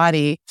about my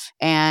body,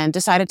 and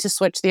decided to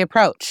switch the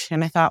approach.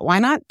 And I thought, why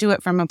not do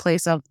it from a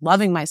place of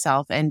loving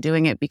myself and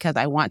doing it because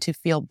I want to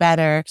feel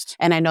better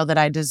and I know that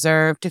I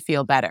deserve to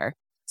feel better.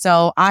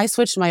 So I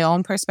switched my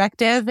own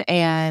perspective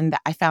and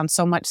I found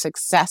so much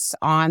success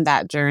on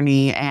that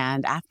journey.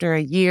 And after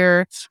a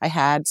year, I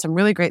had some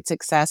really great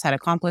success, had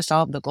accomplished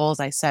all of the goals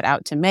I set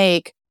out to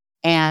make,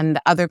 and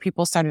other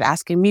people started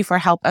asking me for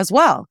help as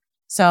well.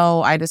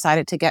 So I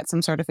decided to get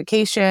some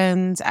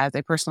certifications as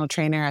a personal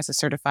trainer, as a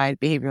certified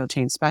behavioral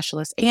change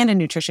specialist, and a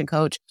nutrition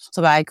coach so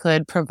that I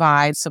could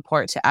provide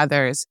support to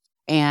others.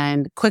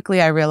 And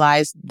quickly I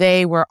realized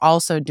they were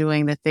also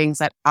doing the things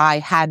that I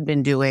had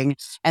been doing,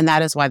 and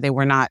that is why they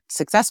were not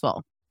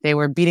successful. They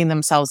were beating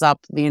themselves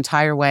up the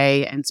entire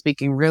way and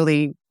speaking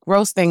really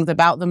gross things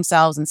about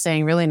themselves and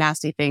saying really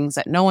nasty things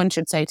that no one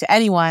should say to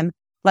anyone,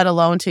 let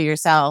alone to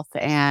yourself.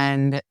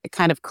 And it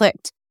kind of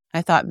clicked.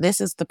 I thought,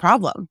 this is the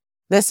problem.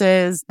 This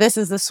is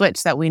the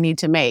switch that we need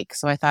to make.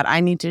 So I thought I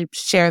need to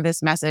share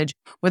this message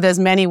with as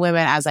many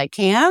women as I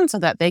can so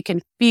that they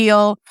can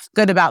feel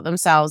good about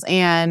themselves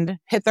and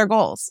hit their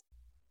goals.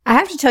 I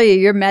have to tell you,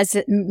 your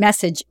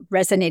message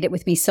resonated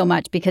with me so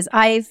much because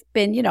I've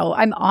been,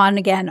 I'm on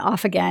again,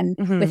 off again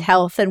with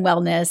health and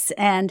wellness.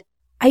 And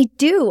I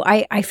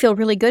feel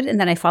really good and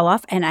then I fall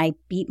off and I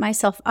beat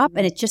myself up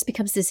and it just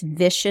becomes this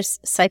vicious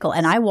cycle.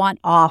 And I want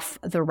off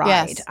the ride.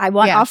 Yes. I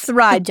want off the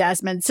ride,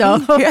 Jasmine. So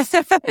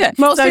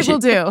most people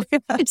do.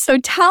 So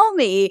tell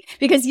me,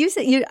 because you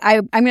said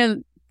I'm going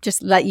to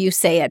just let you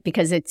say it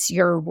because it's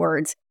your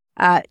words.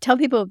 Tell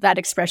people that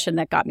expression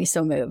that got me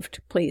so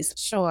moved, please.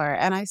 Sure.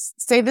 And I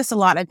say this a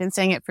lot. I've been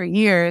saying it for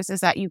years, is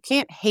that you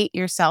can't hate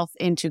yourself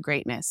into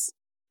greatness.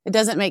 It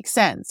doesn't make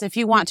sense. If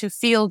you want to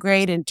feel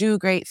great and do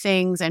great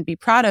things and be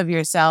proud of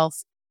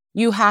yourself,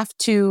 you have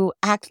to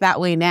act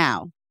that way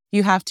now.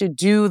 You have to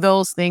do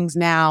those things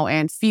now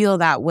and feel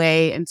that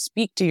way and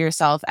speak to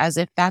yourself as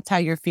if that's how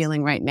you're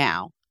feeling right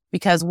now.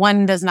 Because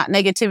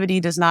negativity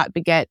does not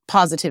beget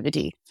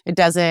positivity.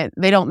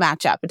 They don't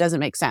match up. It doesn't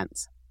make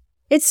sense.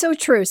 It's so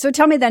true. So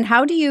tell me then,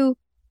 how do you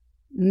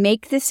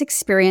make this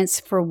experience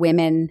for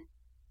women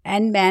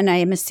and men? I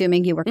am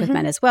assuming you work with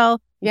men as well.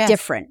 Yes.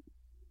 Different.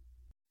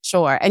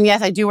 Sure. And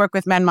yes, I do work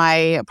with men.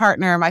 My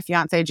partner, my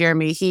fiance,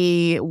 Jeremy,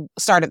 he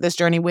started this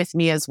journey with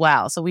me as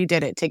well. So we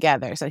did it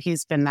together. So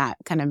he's been that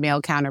kind of male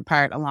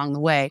counterpart along the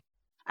way.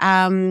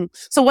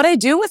 So what I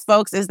do with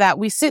folks is that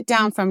we sit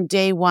down from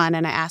day one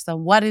and I ask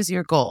them, what is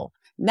your goal?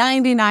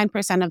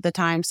 99% of the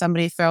time,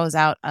 somebody throws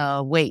out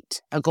a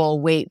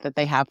goal weight that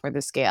they have for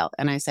the scale.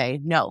 And I say,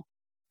 no,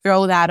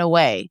 throw that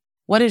away.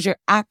 What is your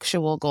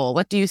actual goal?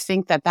 What do you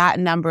think that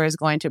number is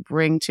going to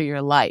bring to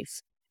your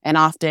life? And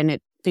often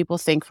people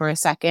think for a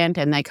second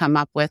and they come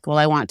up with, well,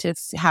 I want to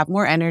have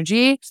more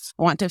energy.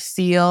 I want to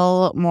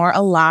feel more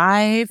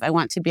alive. I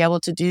want to be able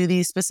to do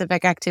these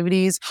specific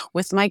activities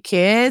with my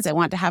kids. I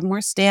want to have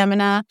more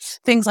stamina,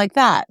 things like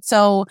that.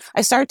 So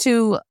I start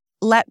to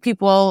let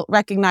people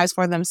recognize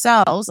for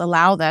themselves,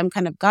 allow them,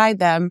 kind of guide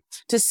them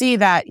to see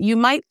that you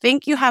might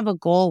think you have a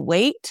goal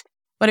weight,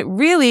 but it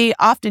really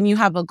often you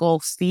have a goal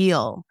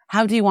feel.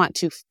 How do you want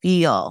to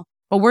feel?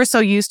 But we're so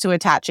used to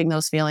attaching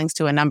those feelings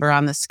to a number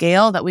on the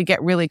scale that we get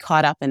really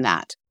caught up in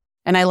that.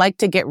 And I like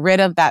to get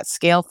rid of that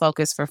scale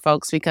focus for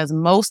folks because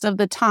most of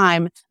the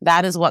time,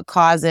 that is what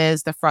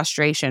causes the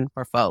frustration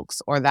for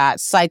folks or that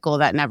cycle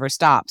that never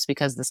stops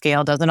because the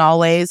scale doesn't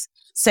always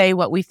say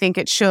what we think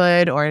it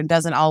should or it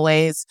doesn't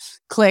always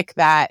click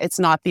that it's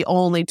not the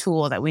only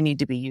tool that we need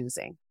to be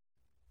using.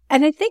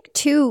 And I think,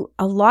 too,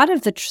 a lot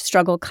of the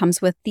struggle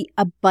comes with the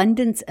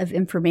abundance of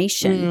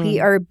information. We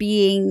are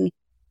being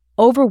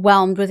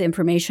overwhelmed with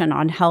information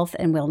on health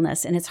and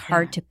wellness, and it's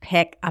hard to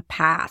pick a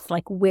path.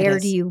 Like, where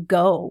do you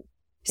go?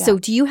 Yeah. So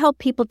do you help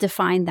people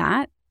define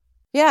that?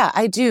 Yeah,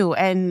 I do.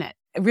 And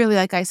really,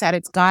 like I said,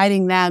 it's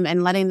guiding them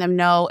and letting them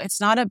know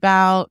it's not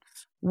about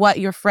what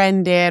your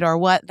friend did or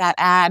what that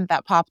ad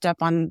that popped up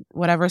on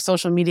whatever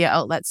social media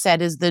outlet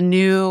said is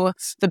the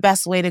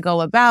best way to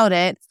go about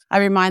it. I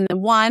remind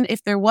them, one,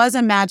 if there was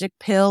a magic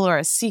pill or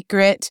a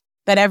secret,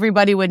 that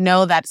everybody would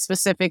know that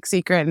specific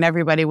secret and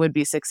everybody would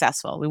be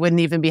successful. We wouldn't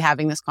even be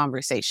having this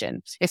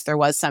conversation if there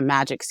was some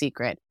magic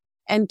secret.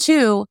 And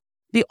two,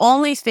 the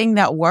only thing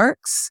that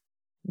works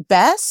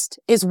best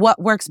is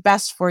what works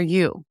best for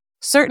you.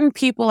 Certain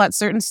people at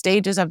certain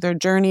stages of their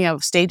journey,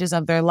 stages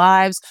of their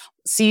lives,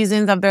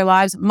 seasons of their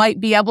lives might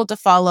be able to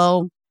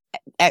follow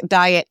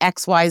diet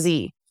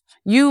XYZ.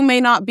 You may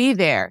not be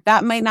there.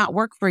 That might not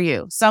work for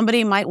you.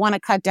 Somebody might want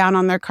to cut down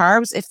on their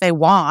carbs if they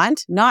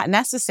want, not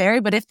necessary,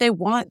 but if they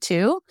want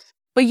to,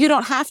 but you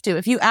don't have to.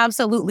 If you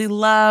absolutely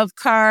love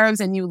carbs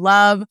and you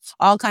love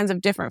all kinds of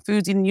different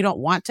foods and you don't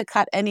want to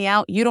cut any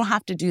out, you don't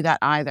have to do that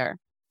either.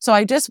 So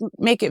I just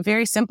make it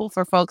very simple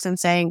for folks in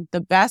saying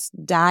the best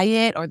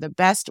diet or the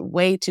best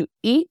way to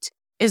eat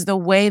is the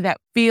way that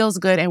feels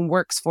good and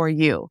works for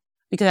you.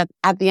 Because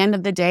at the end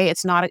of the day,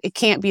 it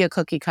can't be a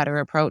cookie cutter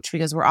approach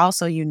because we're all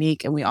so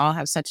unique and we all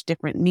have such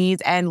different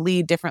needs and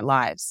lead different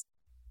lives.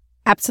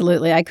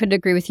 Absolutely. I couldn't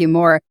agree with you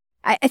more.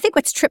 I think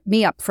what's tripped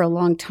me up for a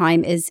long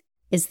time is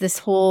this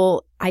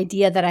whole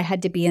idea that I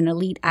had to be an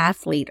elite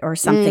athlete or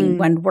something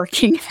when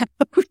working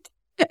out.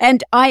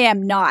 And I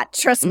am not.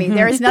 Trust me,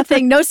 there is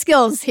no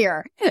skills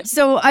here.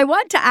 So I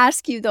want to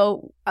ask you,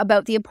 though,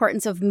 about the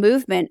importance of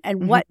movement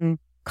and what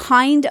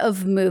kind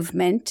of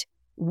movement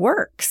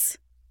works.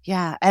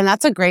 Yeah. And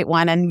that's a great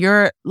one. And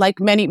you're like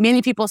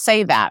many people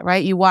say that,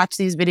 right? You watch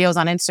these videos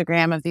on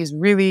Instagram of these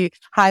really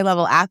high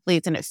level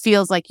athletes and it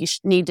feels like you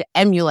need to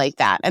emulate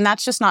that. And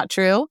that's just not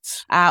true.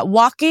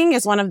 Walking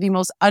is one of the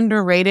most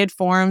underrated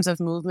forms of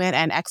movement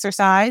and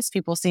exercise.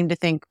 People seem to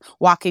think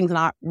walking's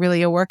not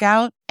really a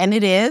workout, and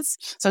it is.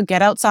 So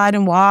get outside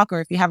and walk, or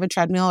if you have a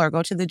treadmill, or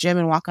go to the gym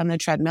and walk on the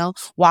treadmill.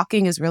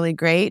 Walking is really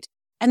great.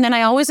 And then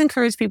I always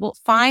encourage people,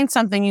 find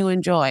something you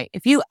enjoy.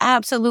 If you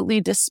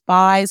absolutely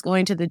despise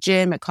going to the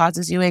gym, it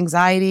causes you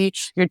anxiety,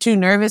 you're too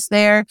nervous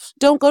there,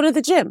 don't go to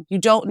the gym. You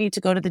don't need to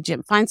go to the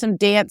gym. Find some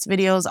dance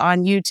videos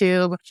on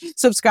YouTube,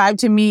 subscribe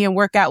to me and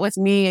work out with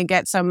me and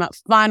get some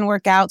fun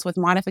workouts with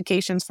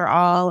modifications for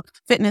all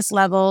fitness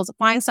levels.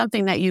 Find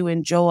something that you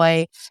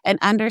enjoy and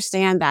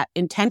understand that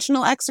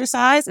intentional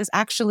exercise is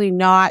actually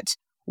not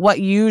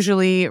what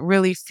usually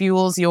really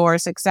fuels your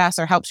success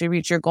or helps you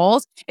reach your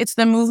goals. It's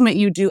the movement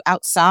you do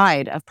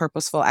outside of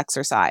purposeful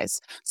exercise.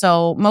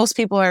 So most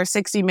people are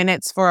 60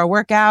 minutes for a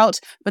workout,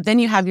 but then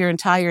you have your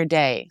entire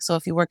day. So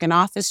if you work an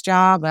office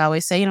job, I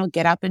always say,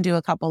 get up and do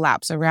a couple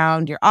laps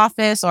around your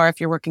office. Or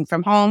if you're working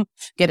from home,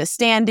 get a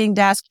standing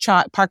desk,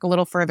 park a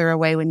little further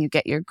away when you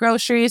get your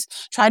groceries.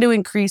 Try to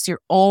increase your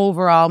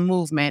overall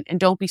movement and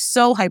don't be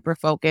so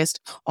hyper-focused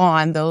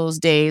on those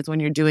days when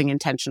you're doing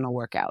intentional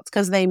workouts,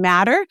 because they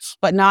matter,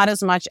 but not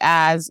as much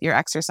as your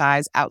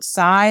exercise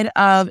outside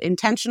of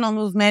intentional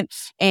movement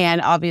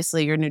and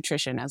obviously your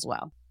nutrition as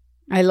well.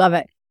 I love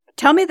it.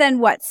 Tell me then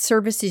what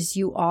services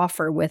you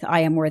offer with I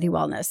Am Worthy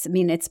Wellness. I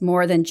mean, it's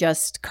more than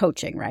just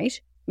coaching, right?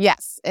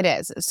 Yes, it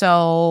is.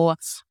 So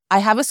I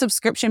have a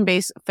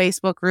subscription-based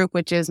Facebook group,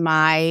 which is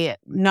my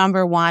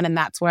number one. And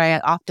that's where I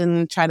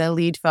often try to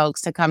lead folks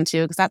to come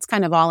to, because that's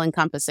kind of all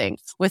encompassing.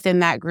 Within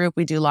that group,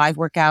 we do live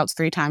workouts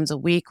 3 times a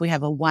week. We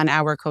have a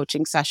 1-hour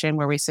coaching session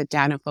where we sit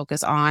down and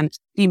focus on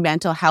the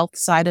mental health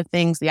side of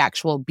things, the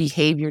actual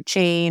behavior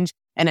change,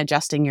 and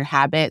adjusting your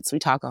habits. We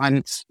talk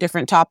on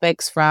different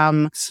topics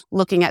from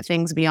looking at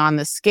things beyond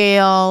the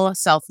scale,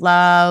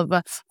 self-love,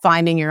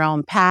 finding your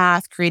own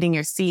path, creating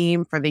your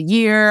theme for the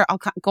year,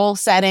 goal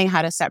setting,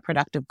 how to set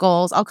productive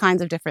goals, all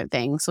kinds of different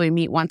things. So we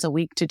meet once a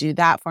week to do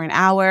that for an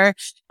hour.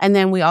 And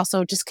then we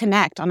also just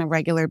connect on a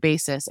regular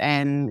basis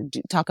and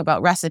talk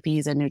about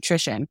recipes and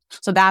nutrition.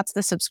 So that's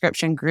the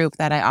subscription group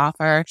that I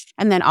offer.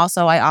 And then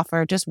also I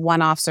offer just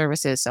one-off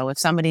services. So if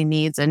somebody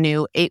needs a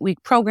new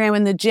 8-week program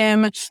in the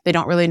gym, they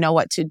don't really know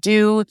what to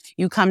do,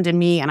 you come to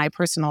me and I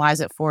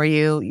personalize it for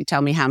you. You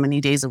tell me how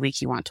many days a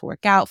week you want to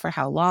work out, for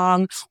how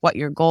long, what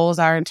your goals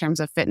are in terms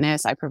of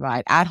fitness. I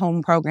provide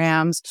at-home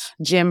programs,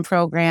 gym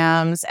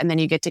programs, and then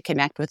you get to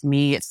connect with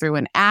me through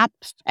an app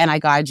and I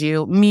guide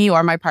you, me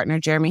or my partner,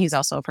 Jeremy. He's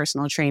also a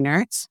personal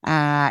trainer.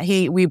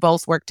 We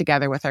both work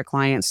together with our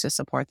clients to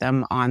support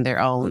them on their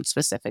own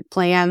specific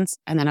plans.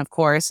 And then of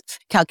course,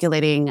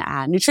 calculating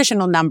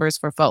nutritional numbers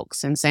for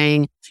folks and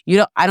saying,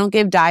 I don't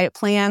give diet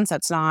plans.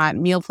 That's not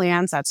meal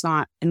plans. That's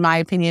not, in my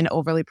opinion,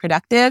 overly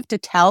productive to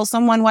tell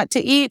someone what to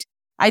eat.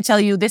 I tell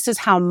you, this is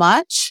how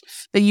much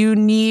that you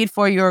need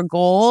for your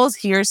goals.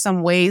 Here's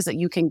some ways that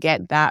you can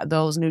get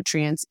those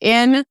nutrients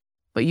in,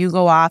 but you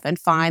go off and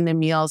find the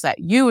meals that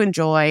you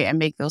enjoy and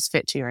make those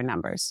fit to your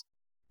numbers.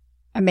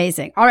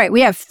 Amazing. All right.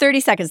 We have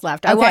 30 seconds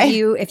left. I want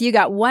you, if you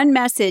got one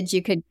message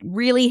you could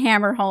really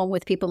hammer home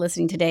with people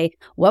listening today,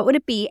 what would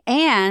it be?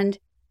 And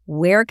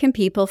where can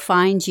people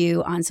find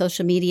you on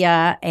social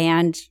media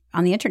and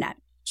on the internet?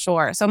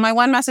 Sure. So my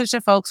one message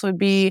to folks would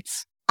be,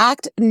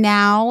 act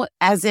now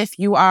as if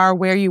you are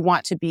where you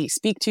want to be.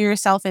 Speak to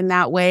yourself in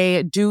that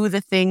way. Do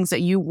the things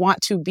that you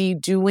want to be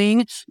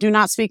doing. Do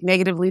not speak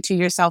negatively to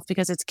yourself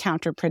because it's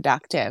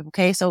counterproductive.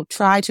 Okay. So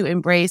try to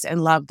embrace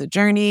and love the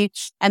journey.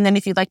 And then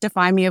if you'd like to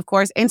find me, of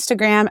course,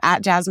 Instagram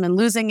at Jasmine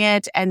Losing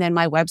It. And then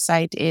my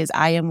website is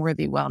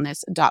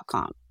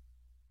IamWorthyWellness.com.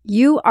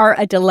 You are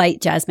a delight,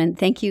 Jasmine.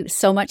 Thank you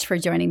so much for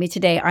joining me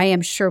today. I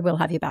am sure we'll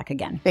have you back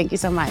again. Thank you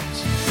so much.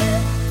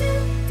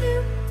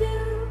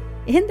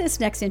 In this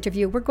next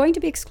interview, we're going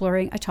to be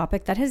exploring a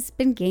topic that has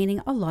been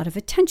gaining a lot of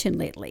attention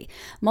lately,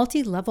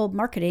 multi-level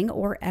marketing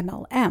or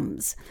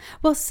MLMs.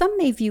 While some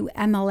may view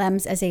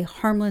MLMs as a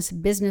harmless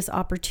business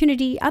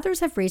opportunity, others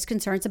have raised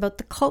concerns about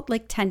the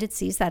cult-like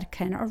tendencies that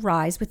can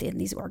arise within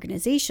these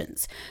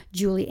organizations.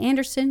 Julie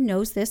Anderson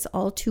knows this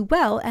all too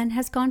well and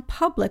has gone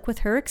public with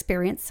her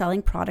experience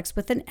selling products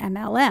with an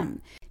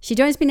MLM. She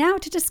joins me now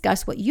to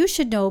discuss what you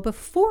should know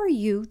before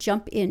you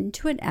jump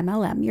into an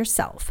MLM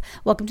yourself.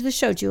 Welcome to the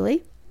show,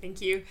 Julie. Thank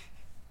you.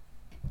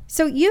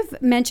 So you've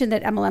mentioned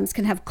that MLMs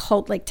can have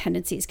cult-like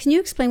tendencies. Can you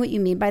explain what you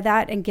mean by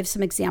that and give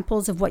some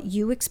examples of what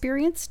you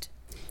experienced?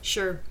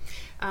 Sure.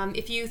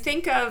 If you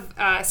think of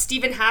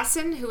Stephen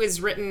Hassan, who has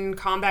written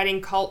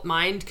Combating Cult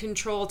Mind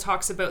Control,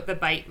 talks about the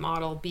BITE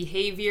model: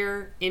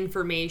 behavior,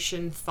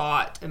 information,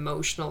 thought,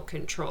 emotional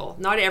control.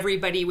 Not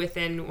everybody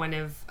within one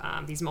of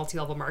these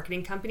multi-level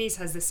marketing companies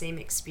has the same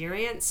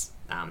experience.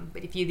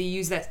 But if you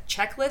use that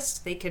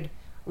checklist, they could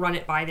run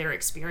it by their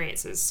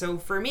experiences. So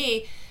for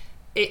me,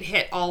 it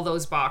hit all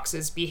those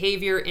boxes: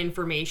 behavior,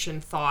 information,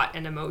 thought,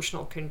 and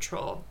emotional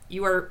control.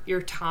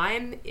 Your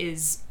time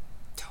is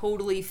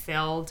totally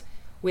filled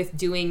with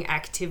doing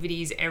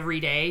activities every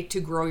day to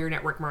grow your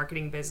network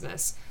marketing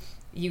business.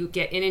 You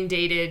get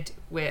inundated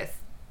with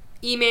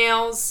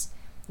emails,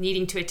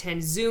 needing to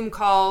attend Zoom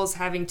calls,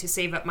 having to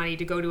save up money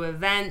to go to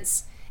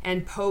events,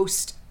 and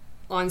post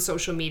on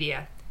social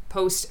media.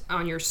 Post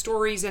on your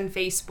stories on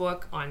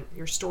Facebook, on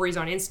your stories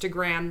on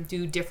Instagram,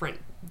 do different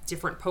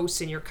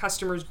posts in your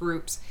customers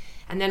groups,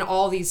 and then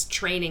all these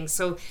trainings.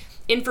 So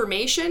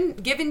information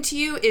given to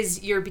you is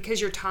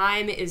because your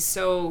time is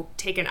so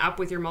taken up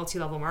with your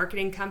multi-level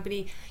marketing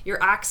company,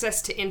 your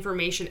access to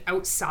information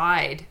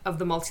outside of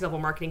the multi-level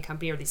marketing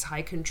company or these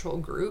high control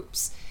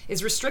groups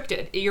is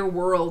restricted. Your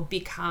world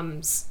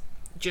becomes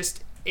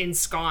just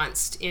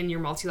ensconced in your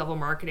multi-level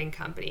marketing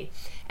company.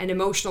 And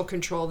emotional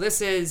control,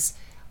 this is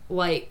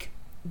like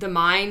the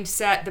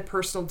mindset, the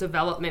personal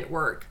development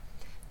work,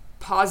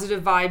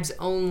 positive vibes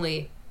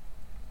only.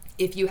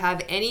 If you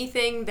have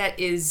anything that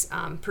is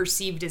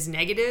perceived as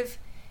negative,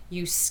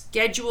 you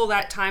schedule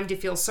that time to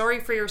feel sorry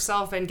for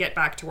yourself and get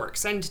back to work.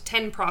 Send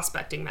 10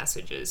 prospecting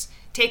messages.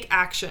 Take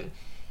action.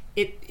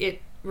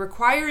 It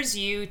requires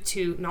you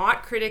to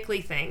not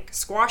critically think,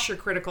 squash your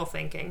critical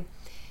thinking.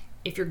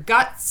 If your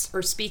guts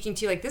are speaking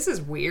to you like, this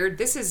is weird,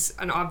 this is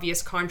an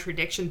obvious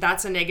contradiction,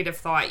 that's a negative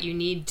thought. You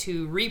need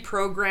to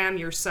reprogram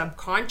your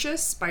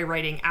subconscious by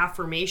writing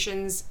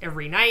affirmations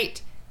every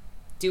night,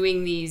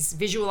 doing these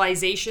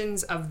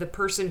visualizations of the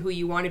person who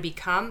you want to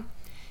become.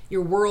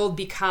 Your world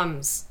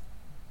becomes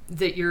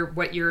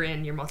what you're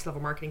in your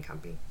multi-level marketing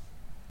company.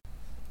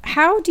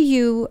 How do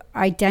you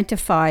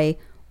identify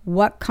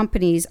what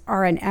companies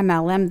are an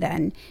MLM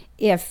then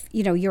if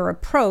you're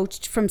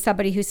approached from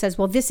somebody who says,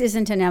 well, this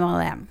isn't an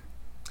MLM?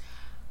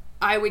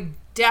 I would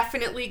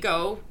definitely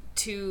go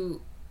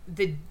to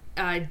the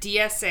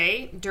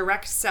DSA,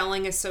 Direct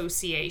Selling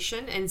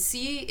Association, and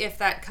see if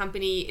that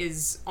company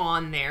is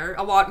on there.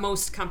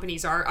 Most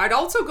companies are. I'd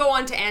also go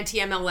on to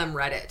anti-MLM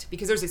Reddit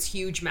because there's this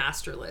huge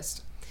master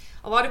list.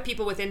 A lot of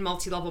people within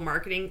multi-level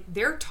marketing,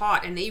 they're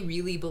taught and they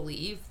really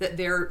believe that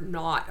they're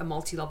not a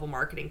multi-level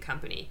marketing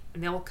company.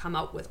 And they'll come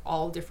out with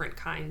all different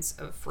kinds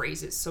of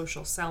phrases,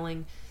 social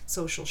selling,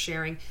 social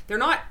sharing. They're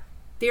not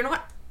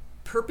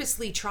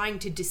purposely trying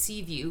to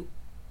deceive you,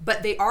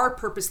 but they are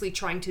purposely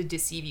trying to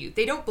deceive you.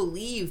 They don't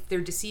believe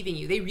they're deceiving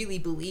you. They really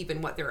believe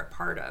in what they're a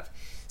part of.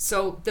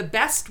 So the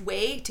best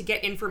way to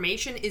get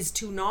information is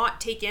to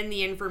not take in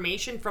the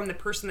information from the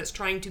person that's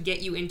trying to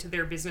get you into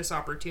their business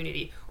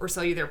opportunity or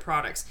sell you their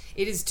products.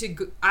 It is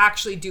to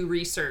actually do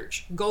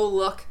research. Go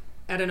look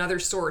at another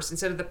source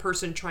instead of the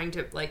person trying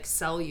to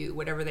sell you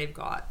whatever they've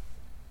got.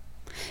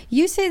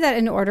 You say that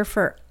in order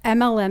for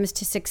MLMs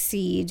to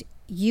succeed,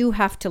 you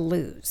have to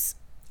lose.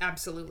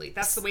 Absolutely.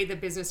 That's the way the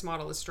business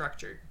model is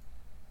structured.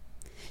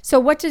 So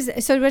what does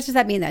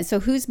that mean then? So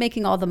who's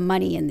making all the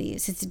money in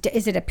these?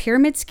 Is it a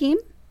pyramid scheme?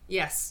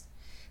 Yes.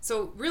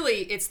 So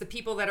really, it's the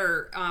people that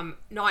are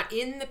not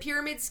in the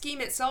pyramid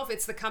scheme itself.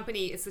 It's the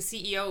company. It's the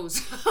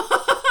CEOs.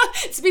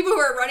 It's the people who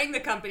are running the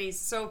companies.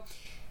 So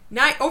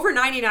over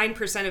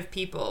 99% of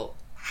people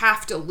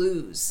have to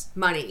lose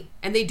money.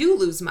 And they do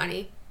lose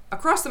money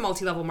across the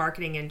multi-level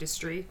marketing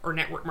industry or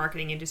network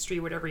marketing industry,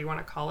 whatever you want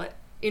to call it,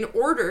 in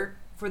order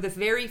for the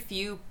very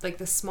few,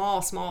 the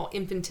small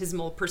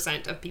infinitesimal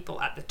percent of people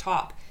at the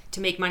top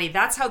to make money.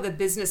 That's how the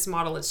business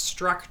model is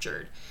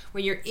structured.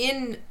 When you're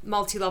in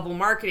multi-level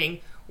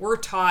marketing, we're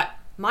taught,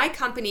 my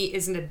company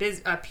isn't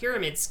a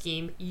pyramid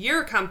scheme.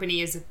 Your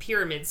company is a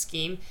pyramid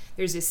scheme.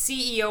 There's a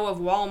CEO of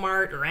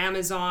Walmart or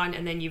Amazon,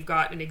 and then you've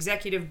got an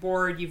executive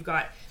board, you've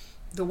got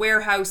the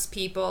warehouse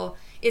people.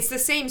 It's the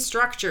same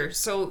structure.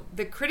 So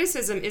the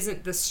criticism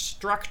isn't the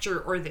structure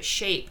or the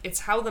shape,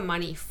 it's how the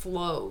money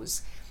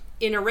flows.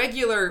 In a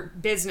regular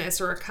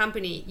business or a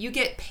company, you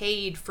get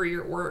paid for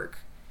your work.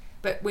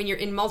 But when you're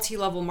in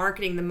multi-level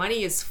marketing, the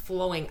money is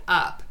flowing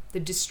up. The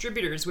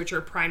distributors, which are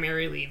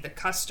primarily the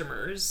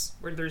customers,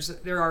 where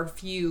there are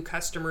few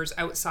customers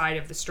outside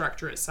of the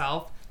structure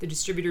itself. The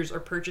distributors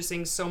are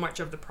purchasing so much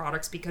of the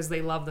products because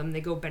they love them.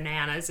 They go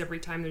bananas every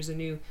time there's a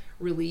new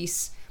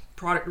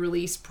product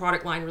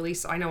line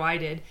release. I know I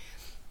did.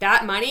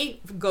 That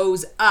money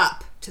goes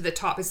up to the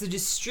top. It's the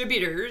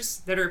distributors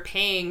that are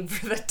paying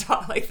for the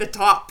top, the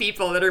top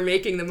people that are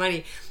making the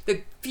money.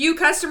 The few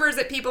customers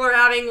that people are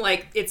having,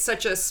 it's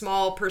such a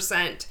small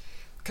percent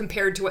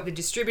compared to what the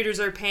distributors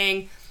are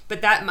paying.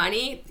 But that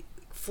money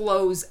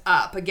flows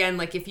up. Again,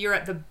 if you're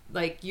at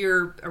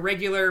you're a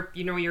regular,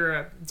 you're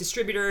a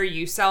distributor,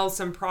 you sell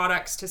some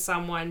products to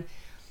someone,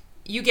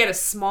 you get a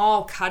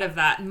small cut of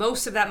that.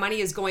 Most of that money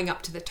is going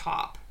up to the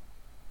top.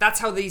 That's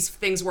how these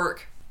things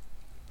work.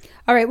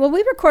 All right. Well,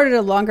 we recorded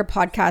a longer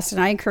podcast,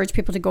 and I encourage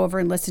people to go over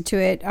and listen to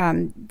it.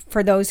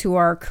 For those who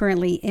are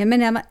currently in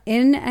an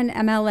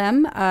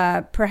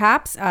MLM,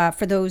 perhaps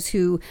for those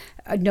who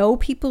know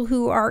people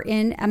who are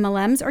in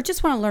MLMs or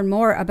just want to learn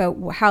more about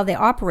how they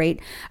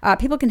operate,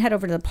 people can head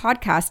over to the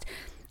podcast.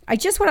 I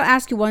just want to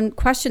ask you one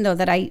question, though,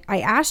 that I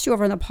asked you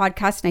over on the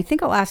podcast, and I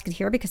think I'll ask it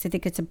here because I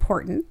think it's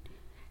important.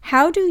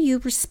 How do you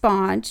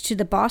respond to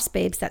the boss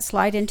babes that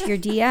slide into your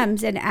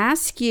DMs and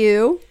ask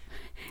you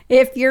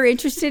if you're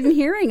interested in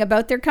hearing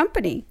about their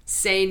company.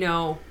 Say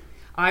no.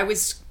 I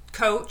was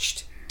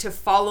coached to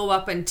follow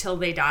up until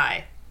they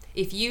die.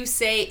 If you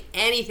say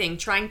anything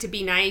trying to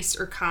be nice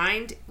or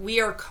kind, we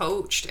are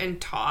coached and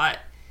taught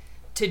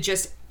to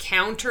just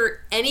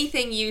counter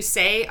anything you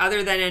say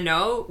other than a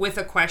no with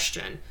a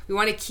question. We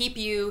want to keep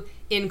you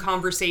in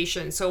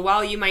conversation. So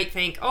while you might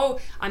think, oh,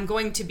 I'm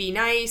going to be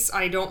nice,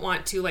 I don't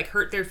want to like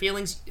hurt their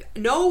feelings.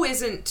 No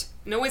isn't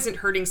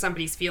hurting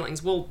somebody's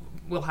feelings. We'll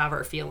have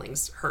our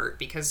feelings hurt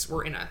because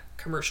we're in a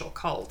commercial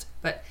cult.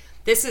 But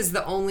this is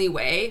the only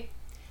way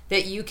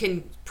that you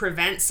can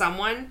prevent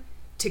someone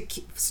to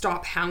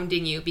stop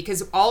hounding you,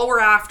 because all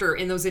we're after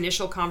in those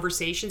initial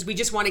conversations, we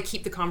just want to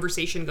keep the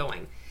conversation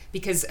going,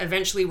 because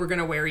eventually we're going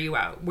to wear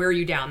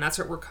you down. That's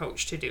what we're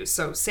coached to do.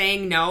 So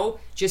saying no,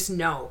 just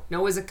no.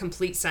 No is a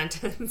complete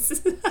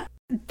sentence.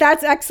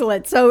 That's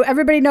excellent. So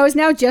everybody knows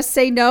now, just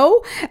say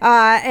no,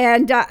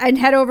 and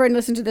head over and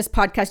listen to this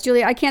podcast.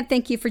 Julia, I can't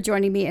thank you for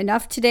joining me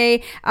enough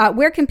today.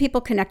 Where can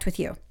people connect with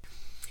you?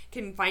 You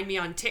can find me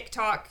on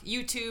TikTok,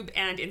 YouTube,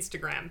 and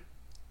Instagram.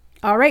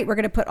 All right. We're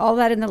going to put all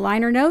that in the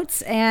liner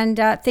notes. And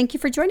thank you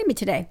for joining me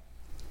today.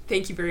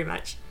 Thank you very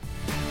much.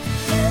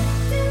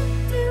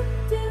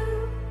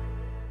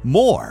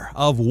 More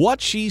of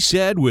What She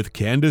Said with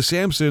Candace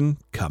Sampson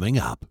coming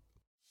up.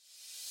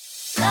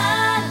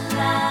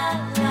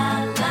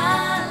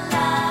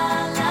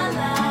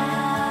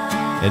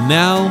 And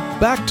now,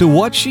 back to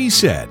What She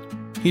Said.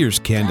 Here's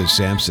Candace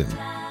Sampson.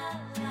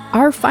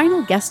 Our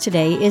final guest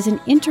today is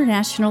an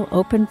international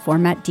open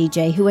format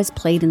DJ who has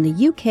played in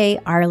the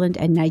UK, Ireland,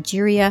 and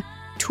Nigeria,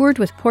 toured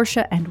with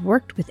Portia, and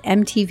worked with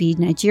MTV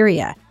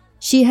Nigeria.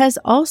 She has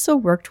also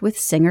worked with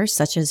singers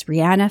such as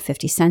Rihanna,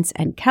 50 Cent,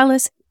 and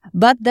Kellis.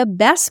 But the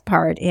best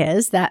part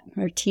is that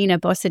Martina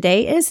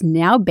Bossadé is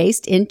now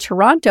based in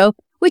Toronto,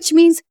 which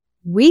means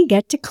we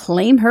get to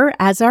claim her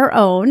as our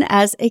own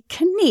as a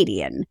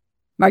Canadian.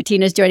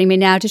 Martina's joining me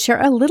now to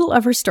share a little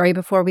of her story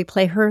before we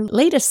play her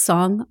latest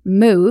song,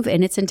 Move,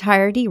 in its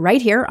entirety right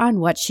here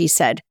on What She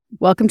Said.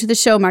 Welcome to the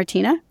show,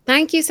 Martina.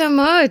 Thank you so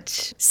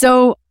much.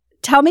 So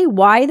tell me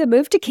why the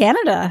move to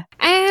Canada?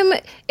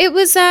 It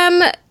was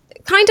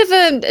kind of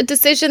a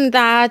decision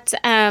that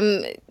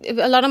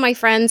a lot of my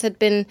friends had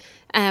been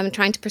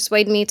trying to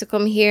persuade me to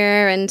come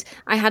here, and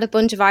I had a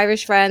bunch of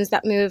Irish friends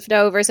that moved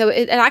over, so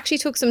it actually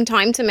took some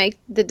time to make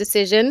the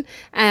decision,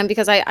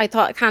 because I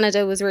thought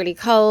Canada was really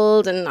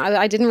cold, and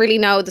I didn't really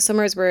know the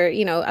summers were,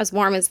 as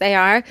warm as they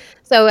are.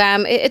 So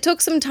it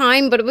took some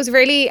time, but it was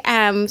really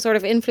sort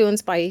of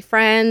influenced by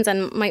friends,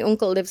 and my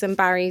uncle lives in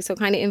Barrie, so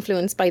kind of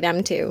influenced by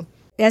them too.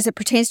 As it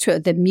pertains to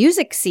the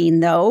music scene,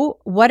 though,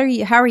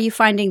 how are you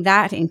finding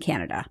that in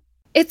Canada?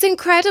 It's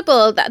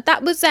incredible.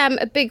 That was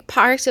a big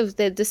part of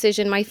the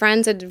decision. My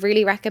friends had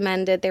really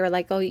recommended. They were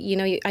like, oh,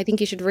 I think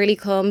you should really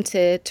come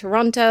to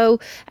Toronto.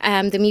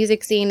 The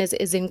music scene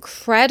is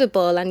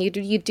incredible, and you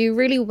do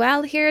really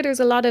well here. There's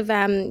a lot of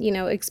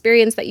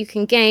experience that you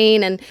can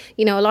gain, and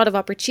a lot of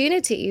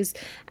opportunities.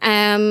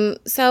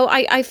 So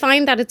I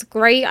find that it's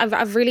great.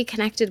 I've really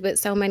connected with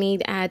so many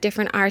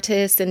different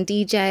artists and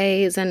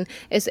DJs, and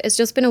it's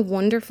just been a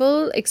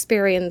wonderful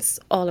experience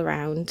all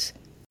around.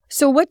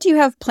 So what do you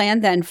have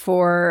planned then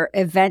for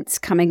events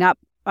coming up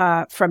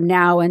from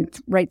now and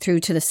right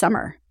through to the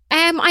summer?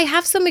 I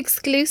have some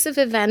exclusive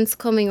events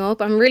coming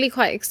up. I'm really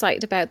quite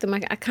excited about them. I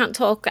can't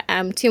talk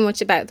too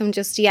much about them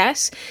just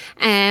yet.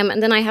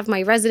 And then I have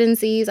my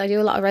residencies. I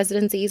do a lot of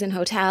residencies in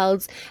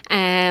hotels.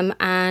 And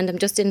I'm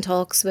just in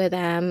talks with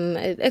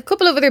a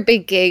couple of other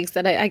big gigs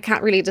that I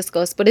can't really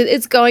discuss. But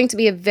it's going to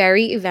be a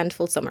very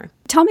eventful summer.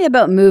 Tell me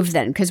about Move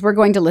then, because we're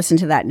going to listen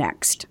to that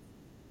next.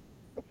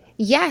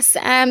 Yes,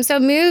 so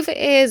Move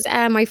is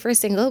my first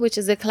single, which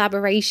is a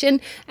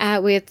collaboration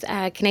with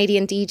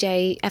Canadian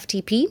DJ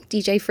FTP,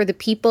 DJ for the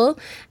People.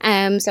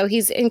 So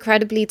he's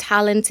incredibly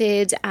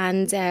talented,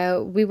 and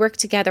we work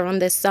together on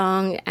this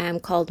song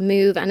called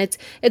Move, and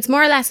it's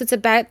more or less, it's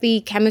about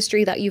the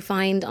chemistry that you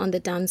find on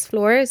the dance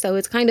floor. So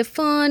it's kind of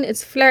fun,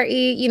 it's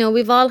flirty,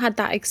 we've all had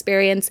that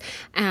experience,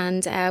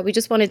 and we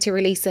just wanted to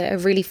release a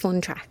really fun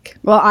track.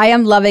 Well, I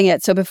am loving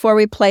it. So before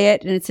we play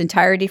it in its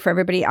entirety for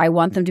everybody, I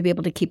want them to be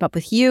able to keep up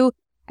with you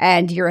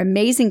and your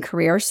amazing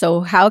career.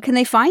 So how can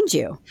they find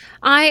you?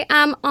 I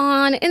am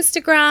on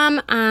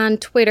Instagram and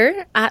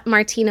Twitter at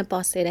Martina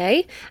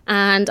Bossadé.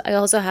 And I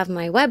also have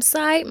my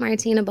website,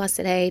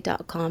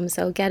 martinabossadé.com.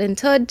 So get in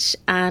touch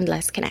and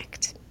let's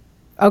connect.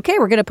 Okay,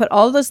 we're going to put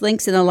all those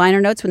links in the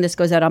liner notes when this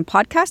goes out on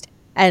podcast.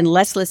 And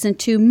let's listen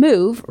to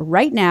Move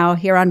right now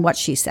here on What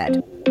She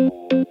Said.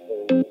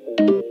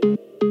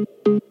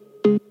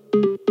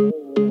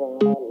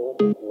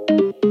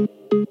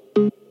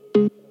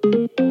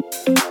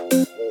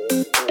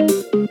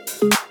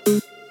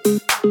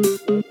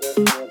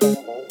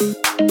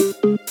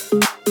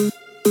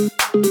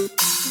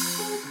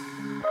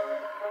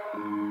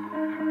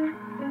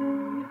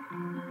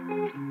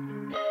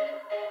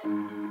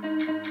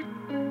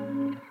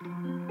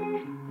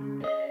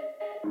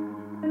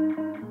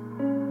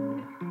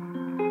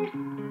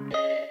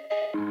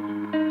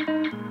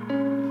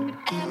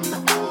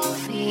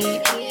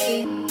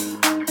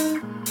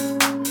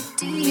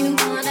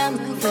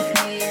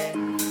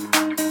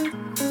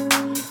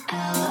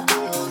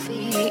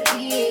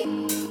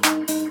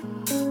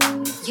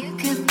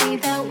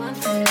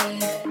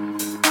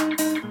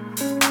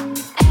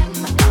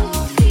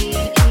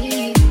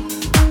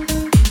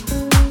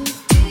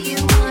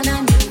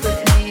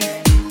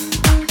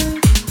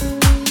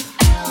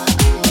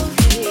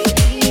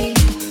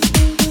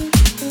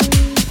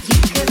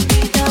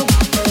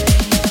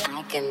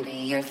 can be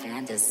your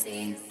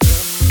fantasy.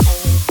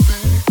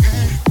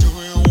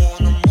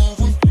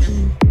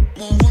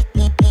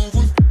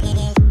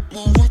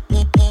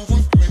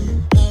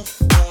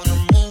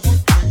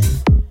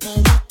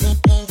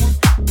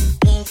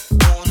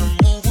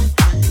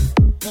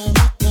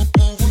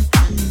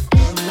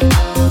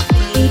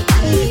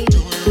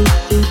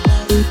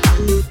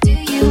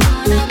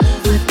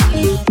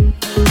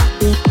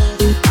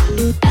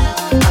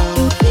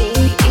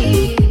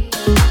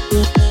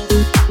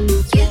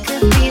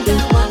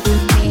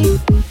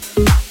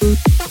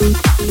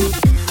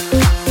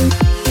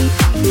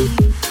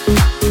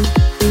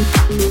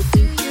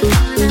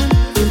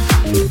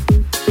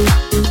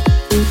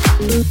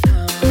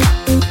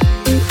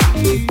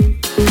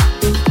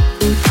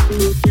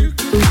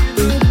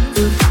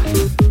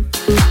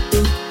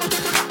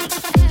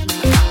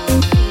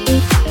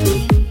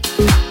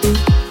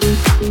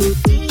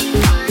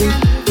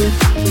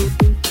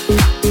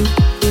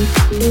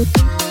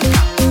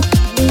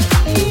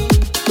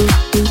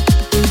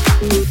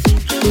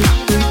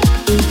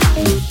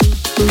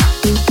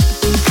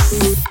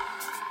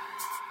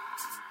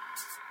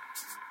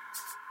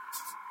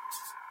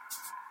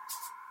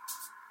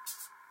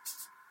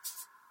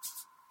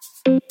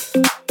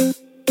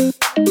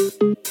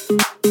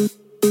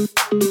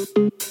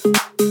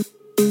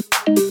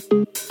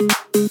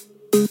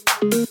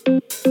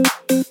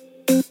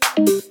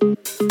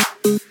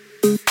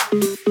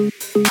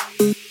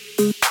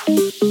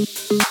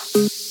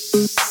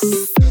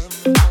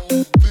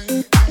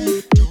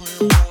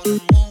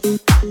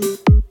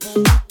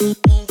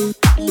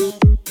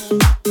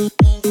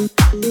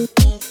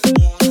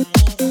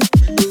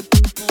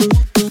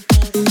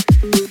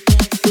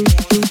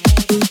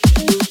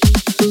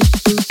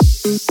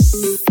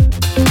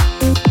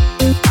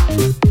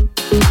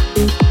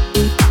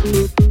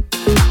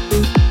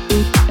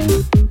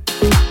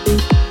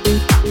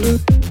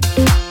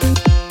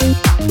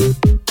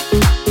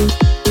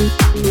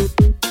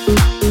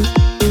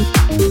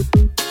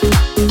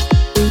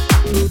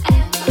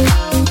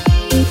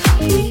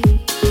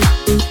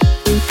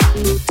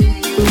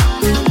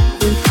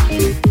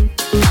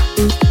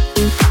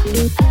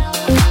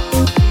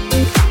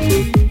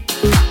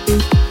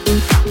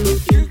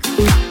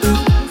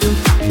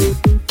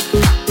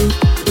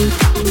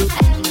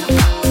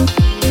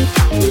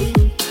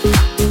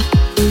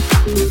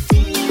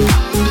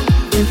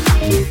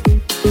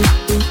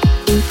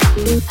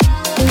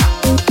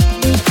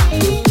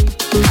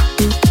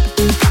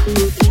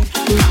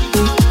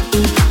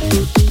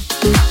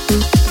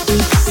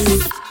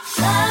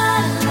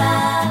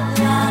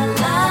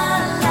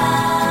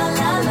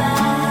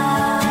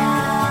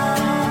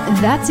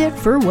 That's it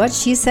for What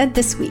She Said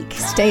this week.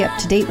 Stay up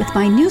to date with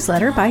my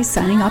newsletter by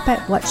signing up at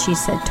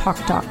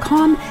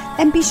whatshesaidtalk.com,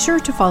 and be sure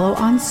to follow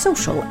on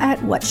social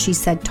at What She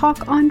Said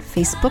Talk on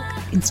Facebook,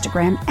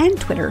 Instagram, and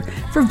Twitter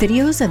for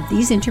videos of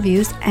these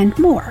interviews and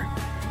more.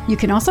 You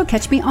can also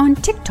catch me on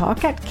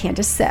TikTok at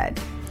Candace Said.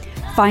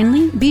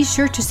 Finally, be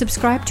sure to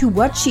subscribe to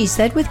What She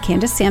Said with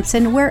Candace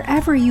Sampson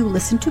wherever you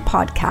listen to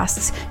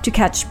podcasts to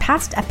catch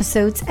past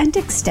episodes and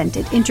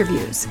extended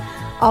interviews.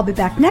 I'll be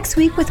back next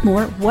week with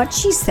more What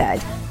She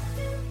Said.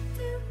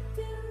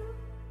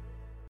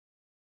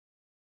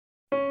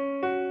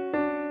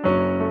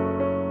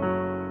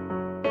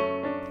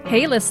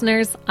 Hey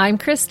listeners, I'm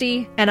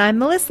Christy. And I'm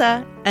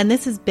Melissa, and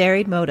this is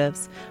Buried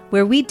Motives,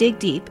 where we dig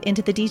deep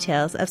into the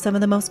details of some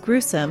of the most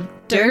gruesome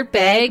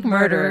dirtbag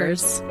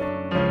murderers.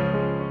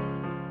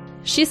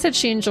 She said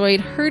she enjoyed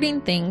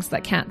hurting things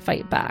that can't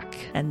fight back.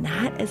 And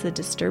that is a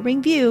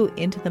disturbing view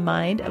into the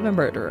mind of a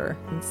murderer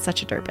and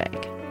such a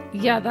dirtbag.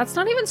 Yeah, that's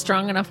not even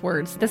strong enough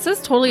words. This is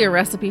totally a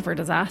recipe for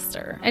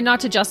disaster. And not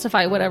to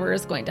justify whatever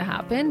is going to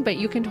happen, but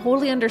you can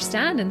totally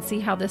understand and see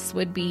how this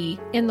would be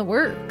in the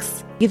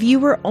works. If you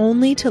were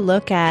only to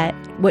look at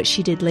what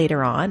she did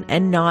later on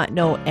and not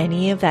know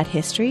any of that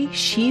history,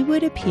 she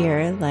would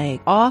appear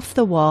like off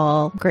the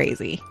wall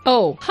crazy.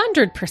 Oh,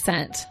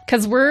 100%.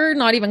 Because we're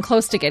not even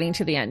close to getting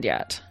to the end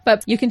yet.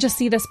 But you can just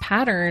see this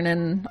pattern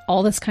and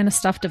all this kind of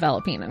stuff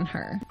developing in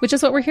her, which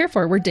is what we're here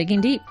for. We're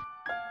digging deep.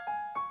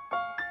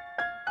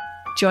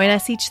 Join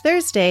us each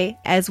Thursday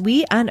as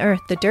we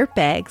unearth the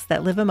dirtbags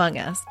that live among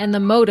us and the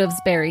motives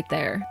buried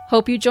there.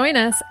 Hope you join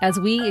us as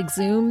we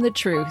exhume the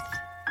truth.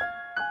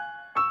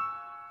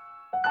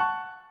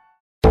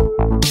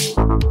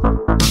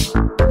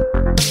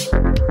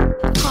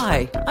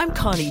 Hi, I'm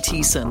Connie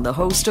Thiessen, the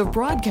host of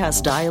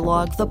Broadcast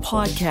Dialogue, the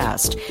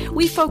podcast.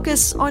 We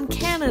focus on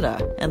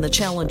Canada and the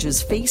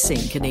challenges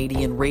facing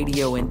Canadian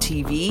radio and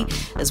TV,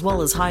 as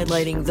well as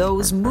highlighting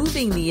those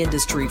moving the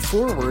industry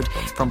forward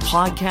from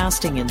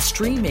podcasting and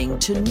streaming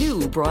to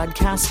new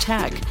broadcast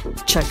tech.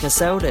 Check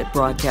us out at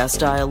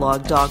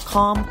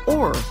broadcastdialogue.com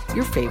or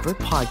your favorite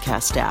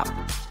podcast app.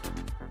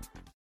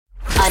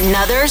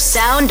 Another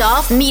Sound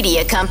Off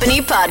Media Company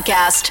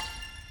podcast.